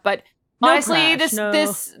 stuff. But No honestly, crash,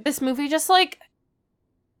 this movie just like,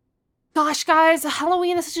 gosh, guys,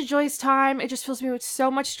 Halloween is such a joyous time. It just fills me with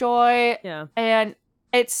so much joy, yeah and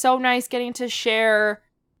it's so nice getting to share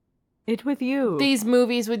it with you. these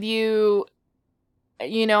movies with you.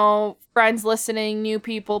 You know, friends listening, new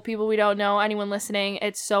people we don't know, anyone listening.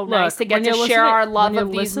 It's so nice to get to share our love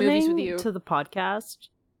of these movies with you. To the podcast,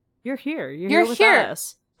 you're here. You're here with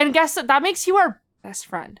us. And guess that makes you our best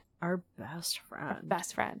friend. Our best friend.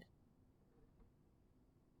 Best friend.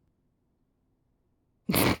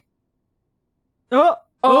 Oh,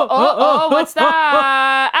 what's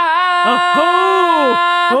that?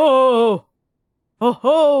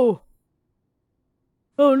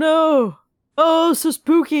 Oh no! Oh, so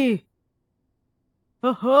spooky!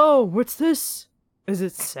 Oh, what's this? Is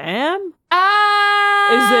it Sam?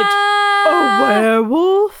 Is it a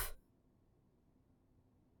werewolf?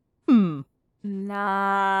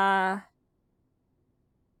 Nah.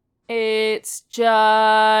 It's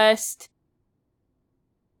just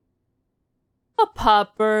a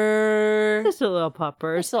pupper. Just a little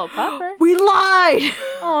pupper. Just a little pupper. We lied!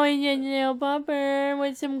 Oh, he's a little pupper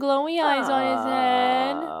with some glowy eyes on his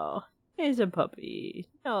head. Oh, he's a puppy.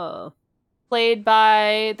 Oh. Played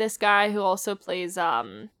by this guy who also plays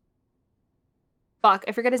fuck,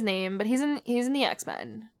 I forget his name, but he's in the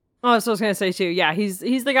X-Men. Oh, that's what I was gonna say too. Yeah, he's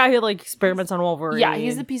the guy who like experiments on Wolverine. Yeah,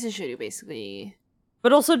 he's a piece of shit who basically.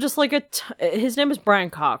 But also just like his name is Brian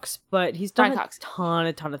Cox, but he's done Brian a Cox.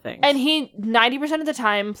 ton of things. And he 90% of the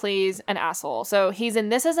time plays an asshole. So he's in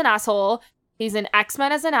this as an asshole. He's in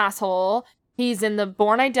X-Men as an asshole. He's in the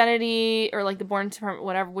Bourne Identity or like the Bourne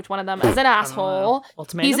whatever, which one of them as an asshole.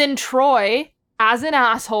 Ultimatum? He's in Troy as an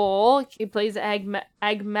asshole. He plays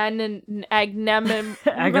Agamemnon.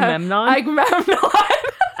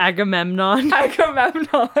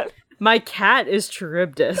 My cat is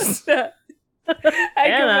Charybdis.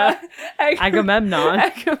 Agamemnon.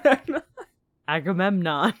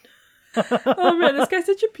 Oh man, this guy's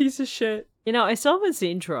such a piece of shit. You know, I still haven't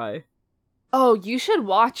seen Troy. Oh, you should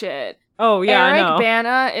watch it. Oh yeah, Eric I know.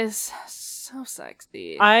 Bana is so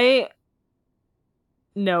sexy. I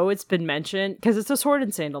know it's been mentioned because it's a sword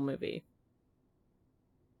and sandal movie.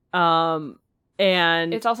 And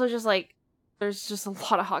it's also just like there's just a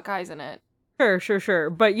lot of hot guys in it. Sure.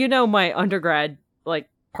 But you know, my undergrad like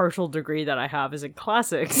partial degree that I have is in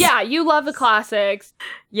classics. Yeah, you love the classics.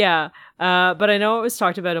 Yeah. But I know it was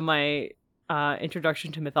talked about in my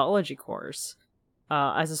introduction to mythology course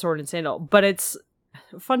as a sword and sandal. But it's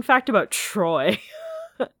fun fact about Troy,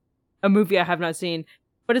 a movie I have not seen.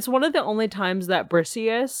 But it's one of the only times that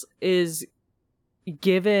Briseis is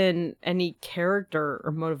given any character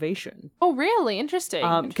or motivation. Oh, really? Interesting.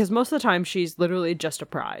 Because most of the time she's literally just a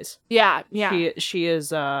prize. Yeah. She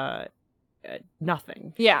is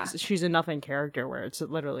nothing. Yeah. She's a nothing character where it's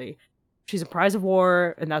literally she's a prize of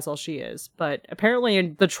war and that's all she is. But apparently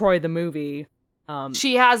in the Troy the movie,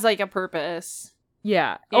 she has like a purpose.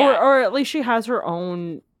 Yeah. Or at least she has her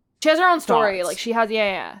own. She has her own story. Thoughts. Like she has,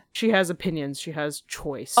 yeah. She has opinions. She has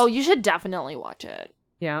choice. Oh, you should definitely watch it.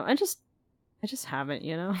 Yeah, I just haven't,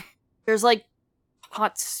 you know. There's like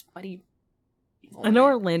hot, sweaty people. I know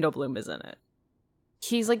Orlando Bloom is in it.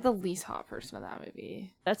 He's like the least hot person in that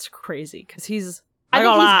movie. That's crazy because he's. I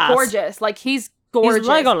think he's gorgeous. Like he's gorgeous. He's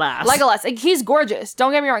Legolas. Like he's gorgeous.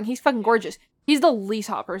 Don't get me wrong. He's fucking gorgeous. He's the least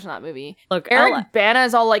hot person in that movie. Look, Eric Bana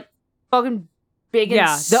is all like fucking big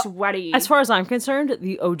and sweaty. As far as I'm concerned,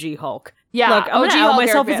 the OG Hulk. Yeah, look, I'm OG gonna out Hulk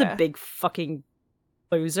myself Eric as a Bana. big fucking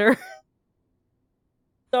loser.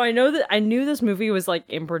 So I knew this movie was like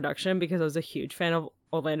in production because I was a huge fan of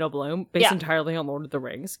Orlando Bloom, based entirely on Lord of the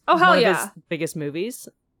Rings. Oh hell one yeah! of his biggest movies.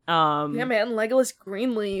 Yeah, man, Legolas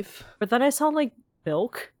Greenleaf. But then I saw like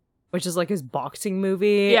Bilk, which is like his boxing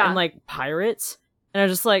movie, and like Pirates, and I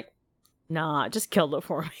was just like, nah, just killed it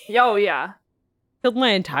for me. Yo, yeah. Killed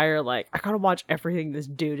my entire like I gotta watch everything this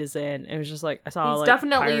dude is in. It was just like I saw He's like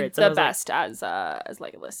definitely Pirates, the best as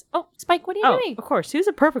Legolas. Oh, Spike, what are you doing? Of course, he was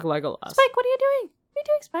a perfect Legolas. Spike, what are you doing? What are you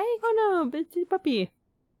doing, Spike? Oh no, bitchy puppy.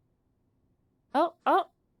 Oh. I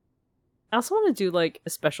also want to do like a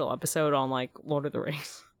special episode on like Lord of the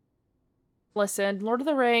Rings. Listen, Lord of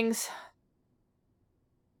the Rings.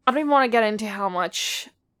 I don't even want to get into how much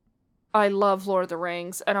I love Lord of the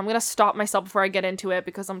Rings, and I'm gonna stop myself before I get into it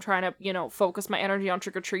because I'm trying to, focus my energy on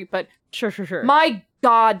Trick or Treat. But sure. My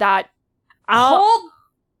God, that whole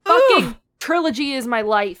fucking trilogy is my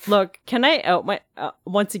life. Look, can I out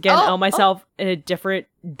myself in a different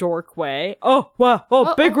dork way? Oh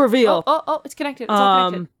wow! Big reveal! Oh, it's connected. It's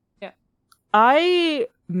all connected. Yeah. I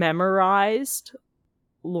memorized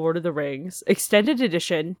Lord of the Rings Extended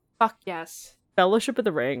Edition. Fuck yes. Fellowship of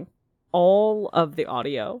the Ring, all of the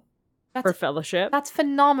audio for Fellowship. That's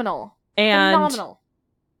phenomenal. And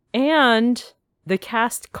the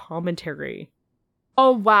cast commentary.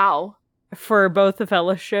 Oh wow. For both the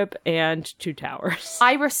Fellowship and Two Towers.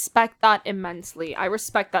 I respect that immensely. I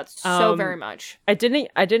respect that so very much. I didn't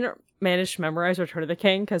manage to memorize Return of the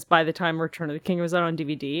King because by the time Return of the King was out on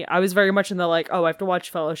DVD, I was very much in the like, I have to watch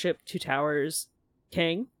Fellowship, Two Towers,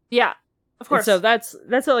 King. Yeah. Of course. And so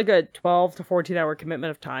that's like a 12 to 14 hour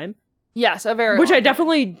commitment of time. Yes, a very which long I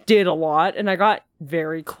definitely did a lot, and I got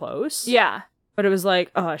very close. Yeah. But it was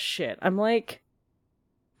like, oh shit. I've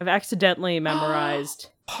accidentally memorized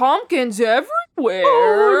pumpkins everywhere.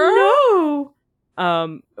 Oh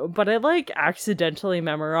no. But I like accidentally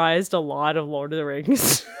memorized a lot of Lord of the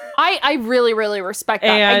Rings. I really, really respect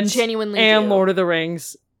that. I genuinely do. Lord of the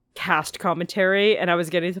Rings cast commentary, and I was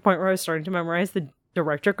getting to the point where I was starting to memorize the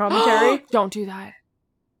director commentary. Don't do that.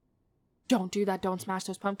 Don't do that. Don't smash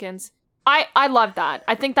those pumpkins. I love that.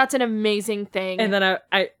 I think that's an amazing thing. And then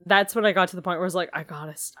I that's when I got to the point where I was like, I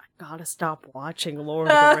gotta stop watching Lord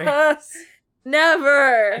of the Rings.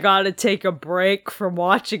 Never. I gotta take a break from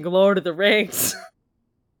watching Lord of the Rings.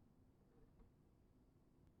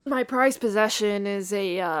 My prized possession is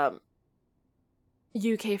a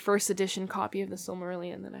UK first edition copy of the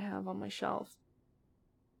Silmarillion that I have on my shelf.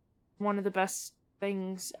 One of the best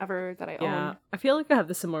things ever that I own. I feel like I have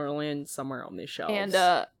the Silmarillion somewhere on these shelves.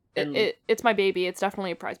 And it's my baby. It's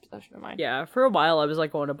definitely a prized possession of mine. Yeah, for a while I was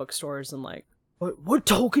like going to bookstores and like, what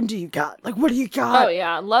Tolkien do you got? Like, what do you got? Oh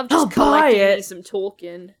yeah, I love just collecting me some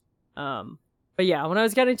Tolkien. But yeah, when I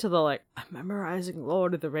was getting to the like, I'm memorizing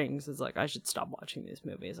Lord of the Rings, it's like I should stop watching these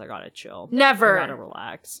movies. I gotta chill. Never. I gotta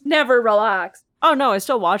relax. Never relax. Oh no, I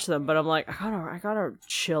still watch them, but I'm like, I gotta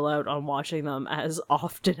chill out on watching them as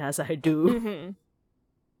often as I do.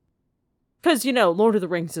 Because, Lord of the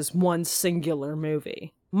Rings is one singular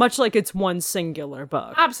movie. Much like it's one singular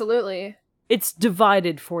book. Absolutely. It's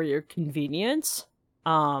divided for your convenience,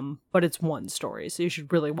 but it's one story, so you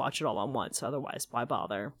should really watch it all at once, otherwise why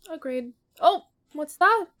bother? Agreed. Oh, what's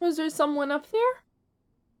that? Was there someone up there?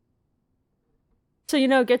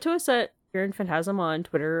 So, get to us at Fear Phantasm on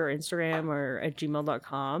Twitter or Instagram or at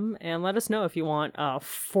gmail.com and let us know if you want a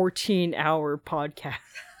 14-hour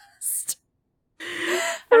podcast.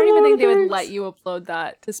 I don't even think they would let you upload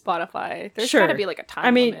that to Spotify. There's gotta be like a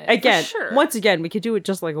time limit. Again, once again, we could do it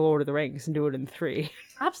just like Lord of the Rings and do it in 3.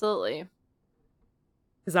 Absolutely.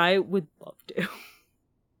 Because I would love to.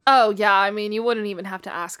 Oh, yeah, I mean, you wouldn't even have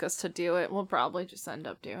to ask us to do it. We'll probably just end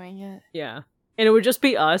up doing it. Yeah. And it would just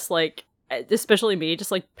be us, like, especially me,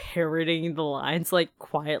 just like parroting the lines, like,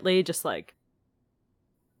 quietly, just like,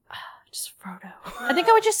 just Frodo. I think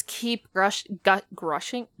I would just keep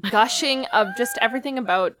gushing of just everything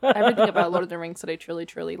about Lord of the Rings that I truly,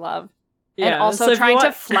 truly love. Yeah, and also so trying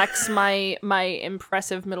to flex my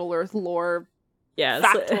impressive Middle-earth lore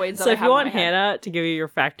factoids. So if you want Hannah to give you your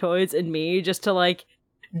factoids and me just to, like,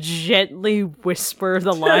 gently whisper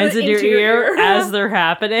the lines in your ear as they're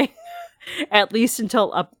happening, at least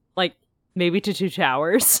until up, like, maybe to 2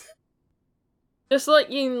 towers. Just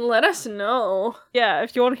let us know. Yeah,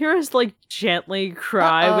 if you want to hear us, like, gently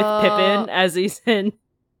cry with Pippin as he's singing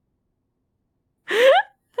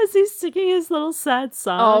his little sad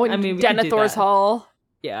song. Oh, and Denethor's Hall.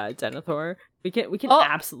 Yeah, Denethor. We can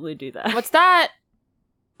absolutely do that. What's that?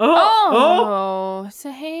 Oh, it's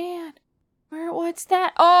a hand. What's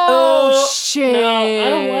that? Oh, shit. No, I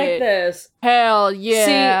don't like this. Hell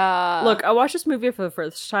yeah. See, look, I watched this movie for the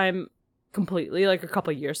first time completely, like, a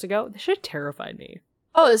couple years ago. This shit terrified me.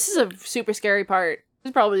 Oh, this is a super scary part. This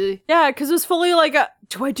is probably... Yeah, because it was fully like,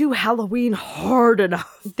 do I do Halloween hard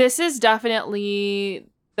enough? This is definitely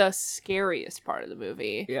the scariest part of the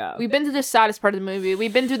movie. Yeah. We've been through the saddest part of the movie.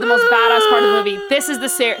 We've been through the most badass part of the movie. This is the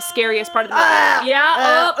scariest part of the movie.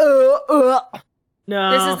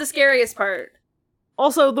 No. This is the scariest part.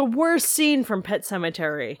 Also, the worst scene from Pet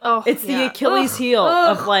Sematary. Oh, it's the Achilles heel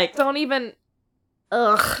of, like... Don't even...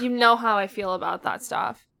 Ugh. You know how I feel about that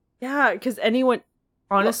stuff. Yeah, because anyone...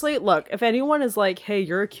 Honestly, look, if anyone is like, hey,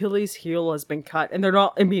 your Achilles heel has been cut, and they're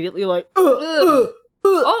not immediately like, oh,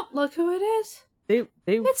 look who it is.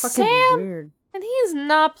 It's fucking Sam, weird. And he's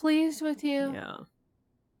not pleased with you. Yeah.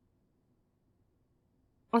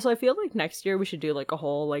 Also, I feel like next year we should do, like, a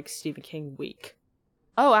whole, like, Stephen King week.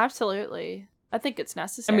 Oh, absolutely. I think it's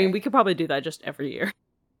necessary. I mean, we could probably do that just every year.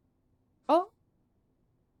 Oh.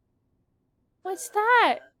 What's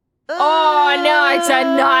that? Oh, no, it's a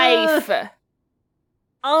knife.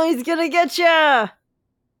 Oh, he's gonna get ya!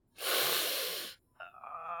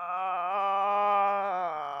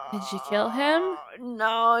 Did you kill him?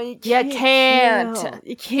 No, you can't.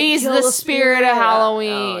 You can't. He's the spirit of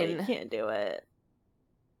Halloween. Oh, you can't do it.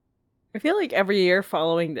 I feel like every year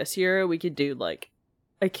following this year, we could do, like,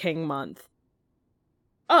 a King month.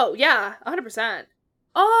 Oh, yeah, 100%.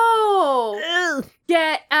 Oh! Ugh.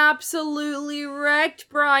 Get absolutely wrecked,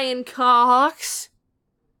 Brian Cox.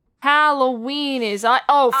 Halloween is... Oh,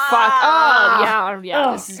 fuck. Oh, yeah.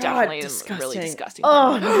 Oh, this is definitely disgusting. Really disgusting.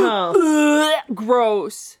 Oh, no.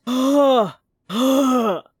 Gross.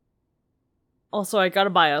 Also, I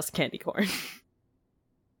gotta buy us candy corn.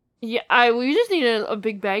 Yeah, we just need a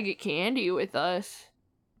big bag of candy with us.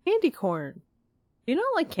 Candy corn. You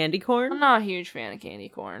don't like candy corn? I'm not a huge fan of candy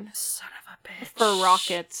corn. Son of a bitch. For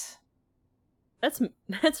rockets.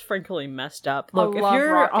 That's frankly messed up. Look, if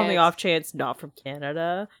you're rockets. On the off chance not from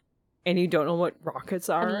Canada and you don't know what rockets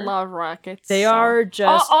are, I love rockets. They are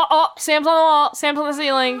just Sam's on the wall. Sam's on the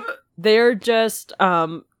ceiling. They're just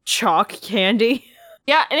chalk candy.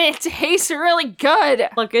 Yeah, and it tastes really good.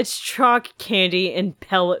 Look, it's chalk candy in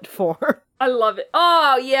pellet form. I love it.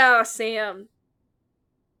 Oh yeah, Sam.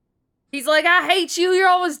 He's like, I hate you. You're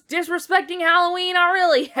always disrespecting Halloween. I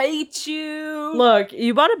really hate you. Look,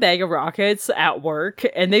 you bought a bag of rockets at work,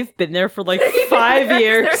 and they've been there for like 5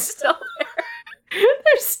 years. They're still there.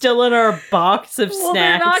 They're still in our box of snacks.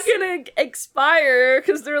 They're not gonna expire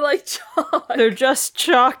because they're like chalk. They're just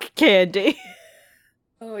chalk candy.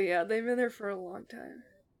 Oh yeah, they've been there for a long time.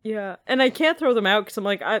 Yeah, and I can't throw them out because I'm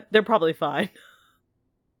like, they're probably fine.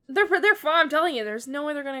 They're fine. I'm telling you, there's no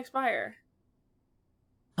way they're gonna expire.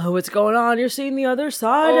 Oh, what's going on? You're seeing the other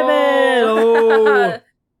side of it. Oh,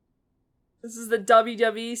 this is the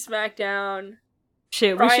WWE SmackDown.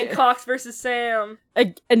 Shit, Brian Cox versus Sam.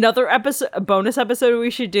 Another episode, a bonus episode we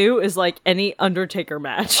should do is like any Undertaker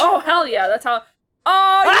match. Oh hell yeah! That's how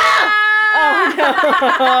Oh, yeah!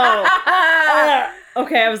 Oh, no!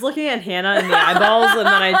 Okay, I was looking at Hannah in the eyeballs, and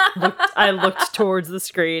then I looked towards the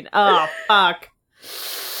screen. Oh, fuck.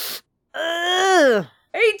 Ugh.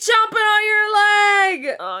 He chomping on your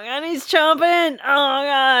leg! Oh, God, he's chomping! Oh,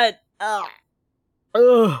 God! Ugh.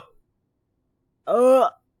 Ugh.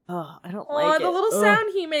 Ugh. Oh, I don't like it. Oh, the little sound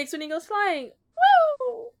he makes when he goes flying.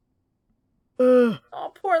 Woo! Ugh.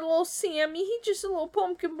 Oh, poor little Sammy. He's just a little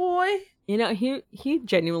pumpkin boy. You know, he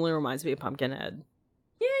genuinely reminds me of Pumpkinhead.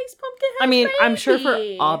 Yeah, he's Pumpkinhead's I mean, baby. I'm sure for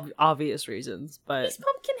obvious reasons, but... He's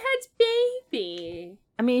Pumpkinhead's baby.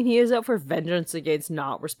 I mean, he is out for vengeance against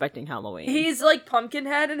not respecting Halloween. He's like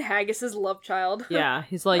Pumpkinhead and Haggis's love child. Yeah,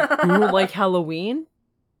 he's like, ooh, like Halloween?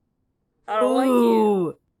 I don't like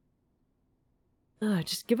you. Ugh,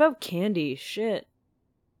 just give out candy. Shit.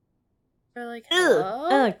 They're like, hello?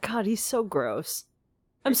 Ugh, God, he's so gross.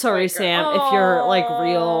 I'm sorry, Sam, if you're, like,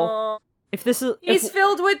 real... If this is... He's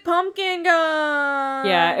filled with pumpkin gum!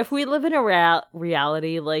 Yeah, if we live in a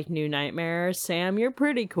reality like New Nightmares, Sam, you're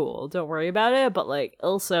pretty cool. Don't worry about it, but, like,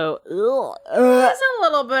 also... There's a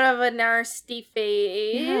little bit of a nasty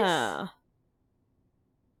face. Yeah.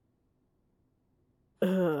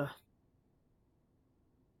 Ugh.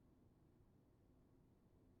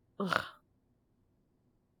 Ugh.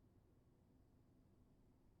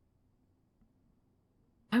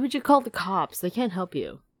 Why would you call the cops? They can't help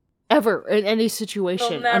you. Ever, in any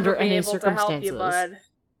situation, under any circumstances. To help you, bud.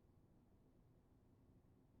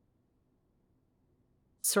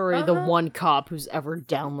 Sorry, the one cop who's ever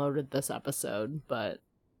downloaded this episode, but...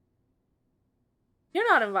 You're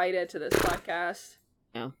not invited to this podcast.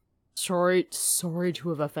 Yeah. Sorry to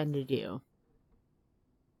have offended you.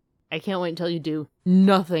 I can't wait until you do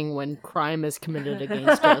nothing when crime is committed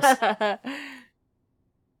against us.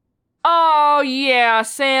 Oh, yeah,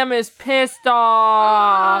 Sam is pissed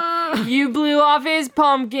off. You blew off his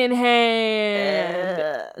pumpkin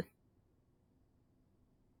hand.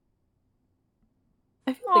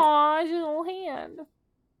 Aw, his little hand.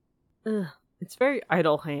 Ugh, it's very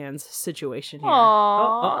idle hands situation here.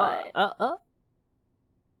 Aww.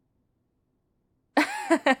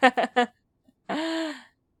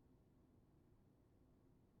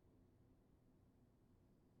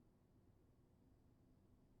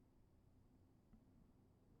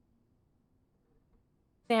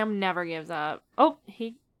 Sam never gives up. Oh,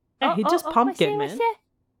 he just pumpkin, man. What's that?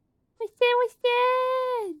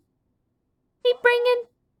 He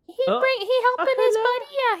helping his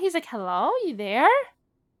buddy out. He's like, hello, you there?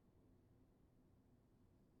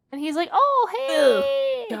 And he's like, oh,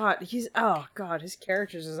 hey. God, his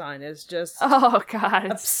character design is just oh god,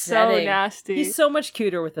 it's upsetting. So nasty. He's so much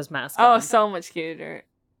cuter with his mask on. Oh, so much cuter.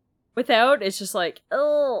 Without, it's just like,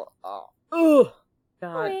 God.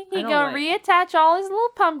 He gonna reattach all his little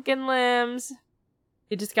pumpkin limbs.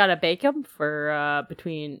 You just gotta bake them for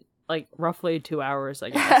between like roughly 2 hours, I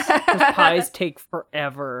guess. Because pies take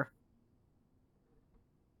forever.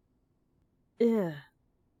 Yeah.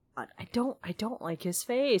 God, I don't like his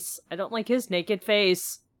face. I don't like his naked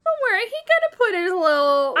face. Don't worry, he gonna put his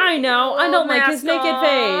little. I know. I don't like his naked on.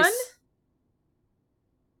 face.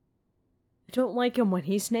 I don't like him when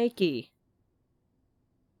he's snaky.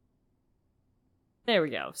 There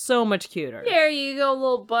we go. So much cuter. There you go,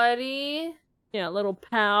 little buddy. Yeah, little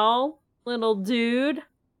pal. Little dude.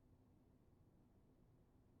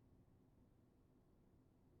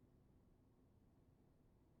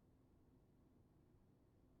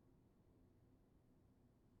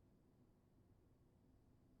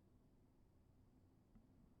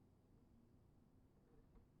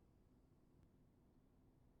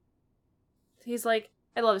 He's like,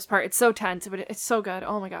 I love this part. It's so tense, but it's so good.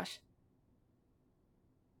 Oh my gosh.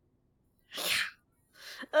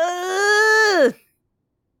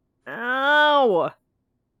 Ow!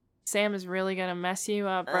 Sam is really gonna mess you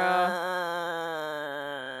up, bro.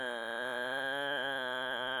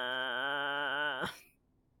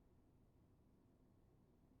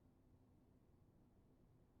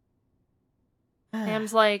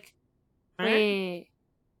 Sam's like, wait.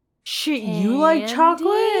 Shit, you like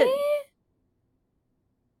chocolate?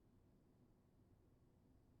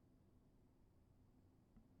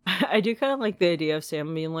 I do kind of like the idea of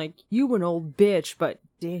Sam being like, you an old bitch, but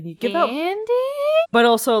Danny, give out candy? But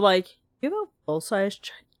also, like, give out full-size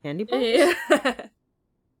candy bars? Yeah.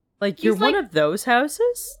 Like, he's you're like, one of those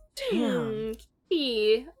houses? Damn.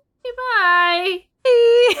 Hey, bye.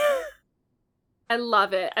 I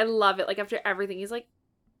love it. I love it. Like, after everything, he's like,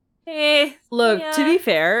 hey. Look, to be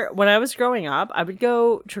fair, when I was growing up, I would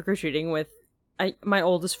go trick-or-treating with my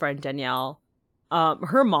oldest friend, Danielle.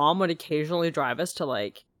 Her mom would occasionally drive us to,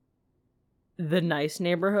 like, the nice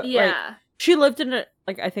neighborhood. Yeah. Like, She lived in a,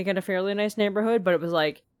 like, I think in a fairly nice neighborhood, but it was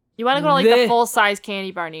like, You want to go to like the full-size candy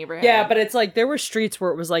bar neighborhood. yeah, but it's like there were streets where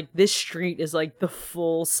it was like this street is like the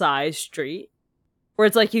full-size street, where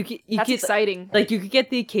it's like you That's get exciting. like you could get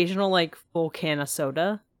the occasional like full can of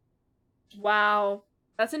soda. Wow,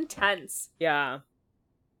 that's intense. Yeah,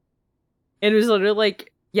 it was literally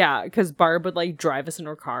like, yeah, because Barb would like drive us in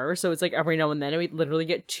her car, so it's like every now and then it would literally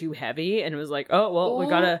get too heavy, and it was like, oh well,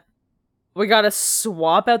 we gotta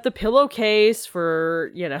swap out the pillowcase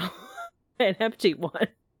for, you know, an empty one.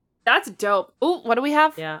 That's dope. Ooh, what do we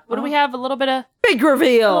have? Yeah. What do we have? A little bit of big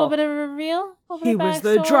reveal. A little bit of reveal. He was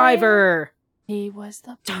the driver. He was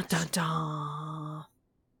the Dun dun dun.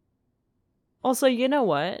 Also, you know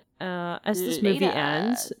what? As this movie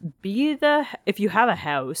ends, if you have a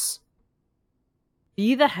house,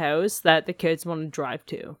 be the house that the kids want to drive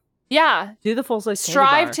to. Yeah. Do the full size.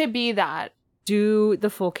 Strive to be that. Do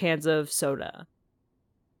the full cans of soda.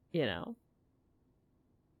 You know.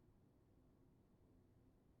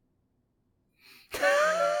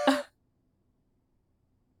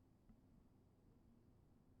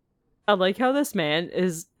 I like how this man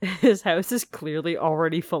his house is clearly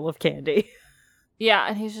already full of candy. Yeah,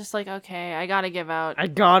 and he's just like, okay, I gotta give out. I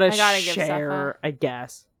gotta give stuff share, out. I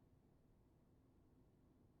guess.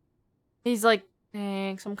 He's like,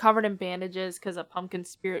 thanks, I'm covered in bandages because a pumpkin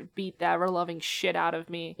spirit beat the ever-loving shit out of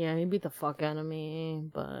me. Yeah, he beat the fuck out of me,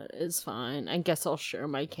 but it's fine. I guess I'll share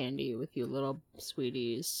my candy with you little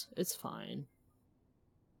sweeties. It's fine.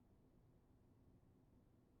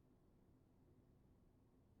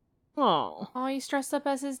 Oh, he's dressed up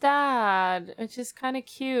as his dad, which is kind of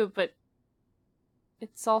cute, but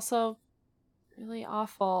it's also really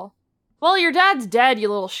awful. Well, your dad's dead, you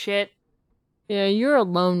little shit. Yeah, you're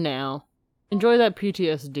alone now. Enjoy that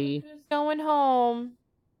PTSD. Just going home.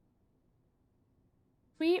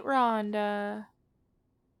 Sweet Rhonda.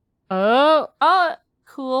 Oh,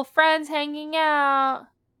 cool friends hanging out.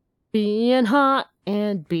 Being hot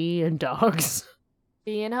and being dogs.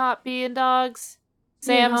 Being hot, being dogs.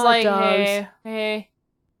 Being Sam's hot like, dogs. hey,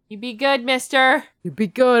 you be good, mister. You be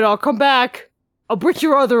good, I'll come back. I'll break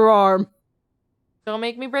your other arm. Don't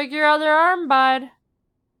make me break your other arm, bud.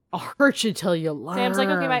 I'll hurt you till you learn. Sam's like,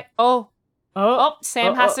 okay, bye.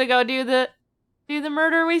 Sam has to go do the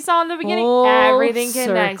murder we saw in the beginning. Full Everything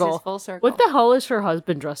connects. circle. It's full circle. What the hell is her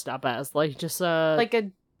husband dressed up as? Like just like a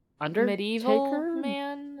Undertaker? medieval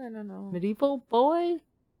man? I don't know. Medieval boy?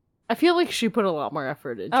 I feel like she put a lot more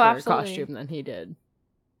effort into her absolutely. costume than he did.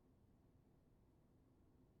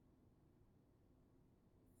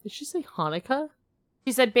 Did she say Hanukkah?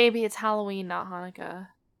 She said, baby, it's Halloween, not Hanukkah.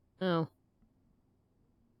 Oh.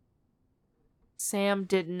 Sam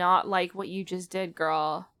did not like what you just did,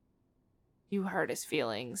 girl. You hurt his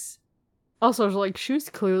feelings. Also, like, she was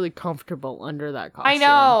clearly comfortable under that costume. I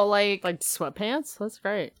know, like sweatpants? That's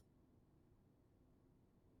great.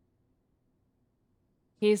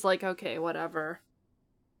 He's like, okay, whatever.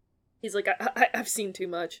 He's like, I've seen too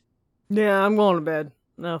much. Yeah, I'm going to bed.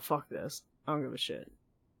 No, fuck this. I don't give a shit.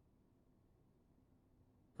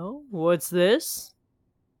 Oh, what's this?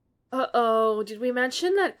 Uh-oh, did we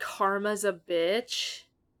mention that Karma's a bitch?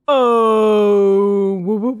 Oh.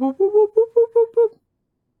 Whoop, whoop, whoop, whoop, whoop, whoop, whoop, whoop.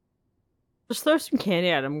 Just throw some candy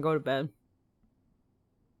at him and go to bed.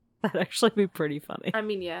 That'd actually be pretty funny. I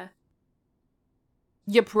mean, yeah.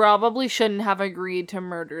 You probably shouldn't have agreed to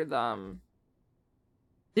murder them.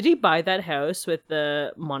 Did he buy that house with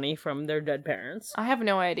the money from their dead parents? I have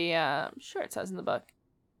no idea. I'm sure it says in the book.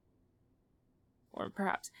 Or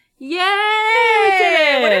perhaps. Yay! We did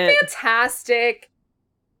it! What a fantastic,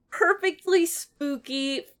 perfectly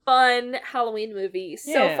spooky, fun Halloween movie.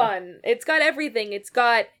 So Yeah. fun. It's got everything. It's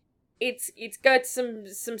got some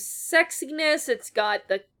sexiness. It's got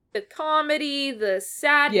the comedy, the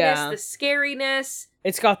sadness, Yeah. the scariness.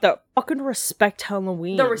 It's got the fucking respect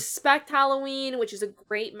Halloween. The respect Halloween, which is a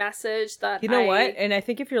great message that You know what? And I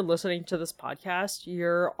think if you're listening to this podcast,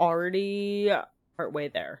 you're already partway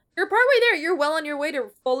there. You're partway there. You're well on your way to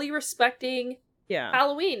fully respecting Yeah.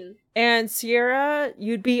 Halloween. And Sierra,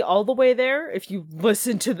 you'd be all the way there if you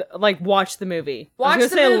listen to watch the movie. Watch I was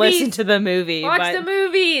the gonna say movies. listen to the movie. Watch the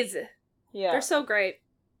movies. Yeah. They're so great.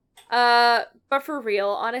 But for real,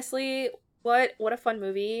 honestly, what a fun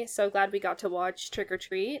movie. So glad we got to watch Trick or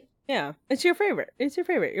Treat. Yeah. It's your favorite.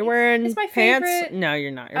 You're wearing it's my pants. favorite. No,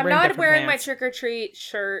 you're not. You're I'm wearing not different wearing pants. my Trick or Treat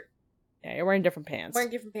shirt. Yeah, you're wearing different pants.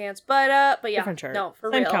 Wearing different pants. But yeah. Different shirt. No,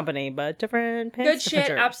 for Same real. company, but different pants. Good different shit,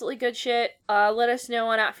 shirt. absolutely good shit. Let us know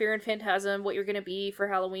on @Fear and Phantasm what you're gonna be for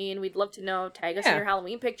Halloween. We'd love to know. Tag us in Yeah. your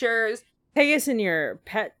Halloween pictures. Tag us in your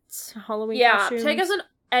pets Halloween Yeah, costumes. tag us on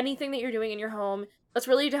anything that you're doing in your home that's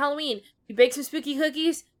related to Halloween. You bake some spooky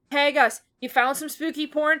cookies, tag us. You found some spooky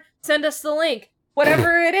porn? Send us the link.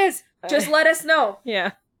 Whatever it is, just let us know.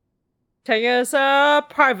 Yeah. Tag us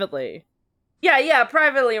privately. Yeah,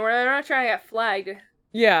 privately. We're not trying to get flagged.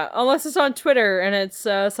 Yeah, unless it's on Twitter and it's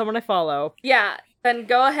someone I follow. Yeah, then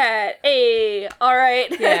go ahead. Hey, all right.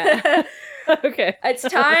 Yeah. Okay. It's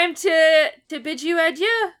time to bid you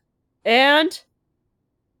adieu. And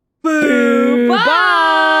boo bye.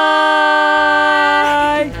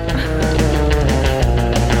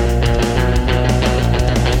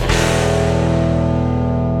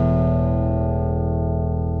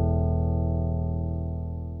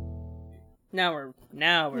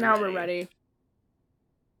 Now we're ready.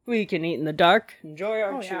 We can eat in the dark. Enjoy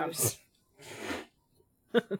our Oh, yeah. juice.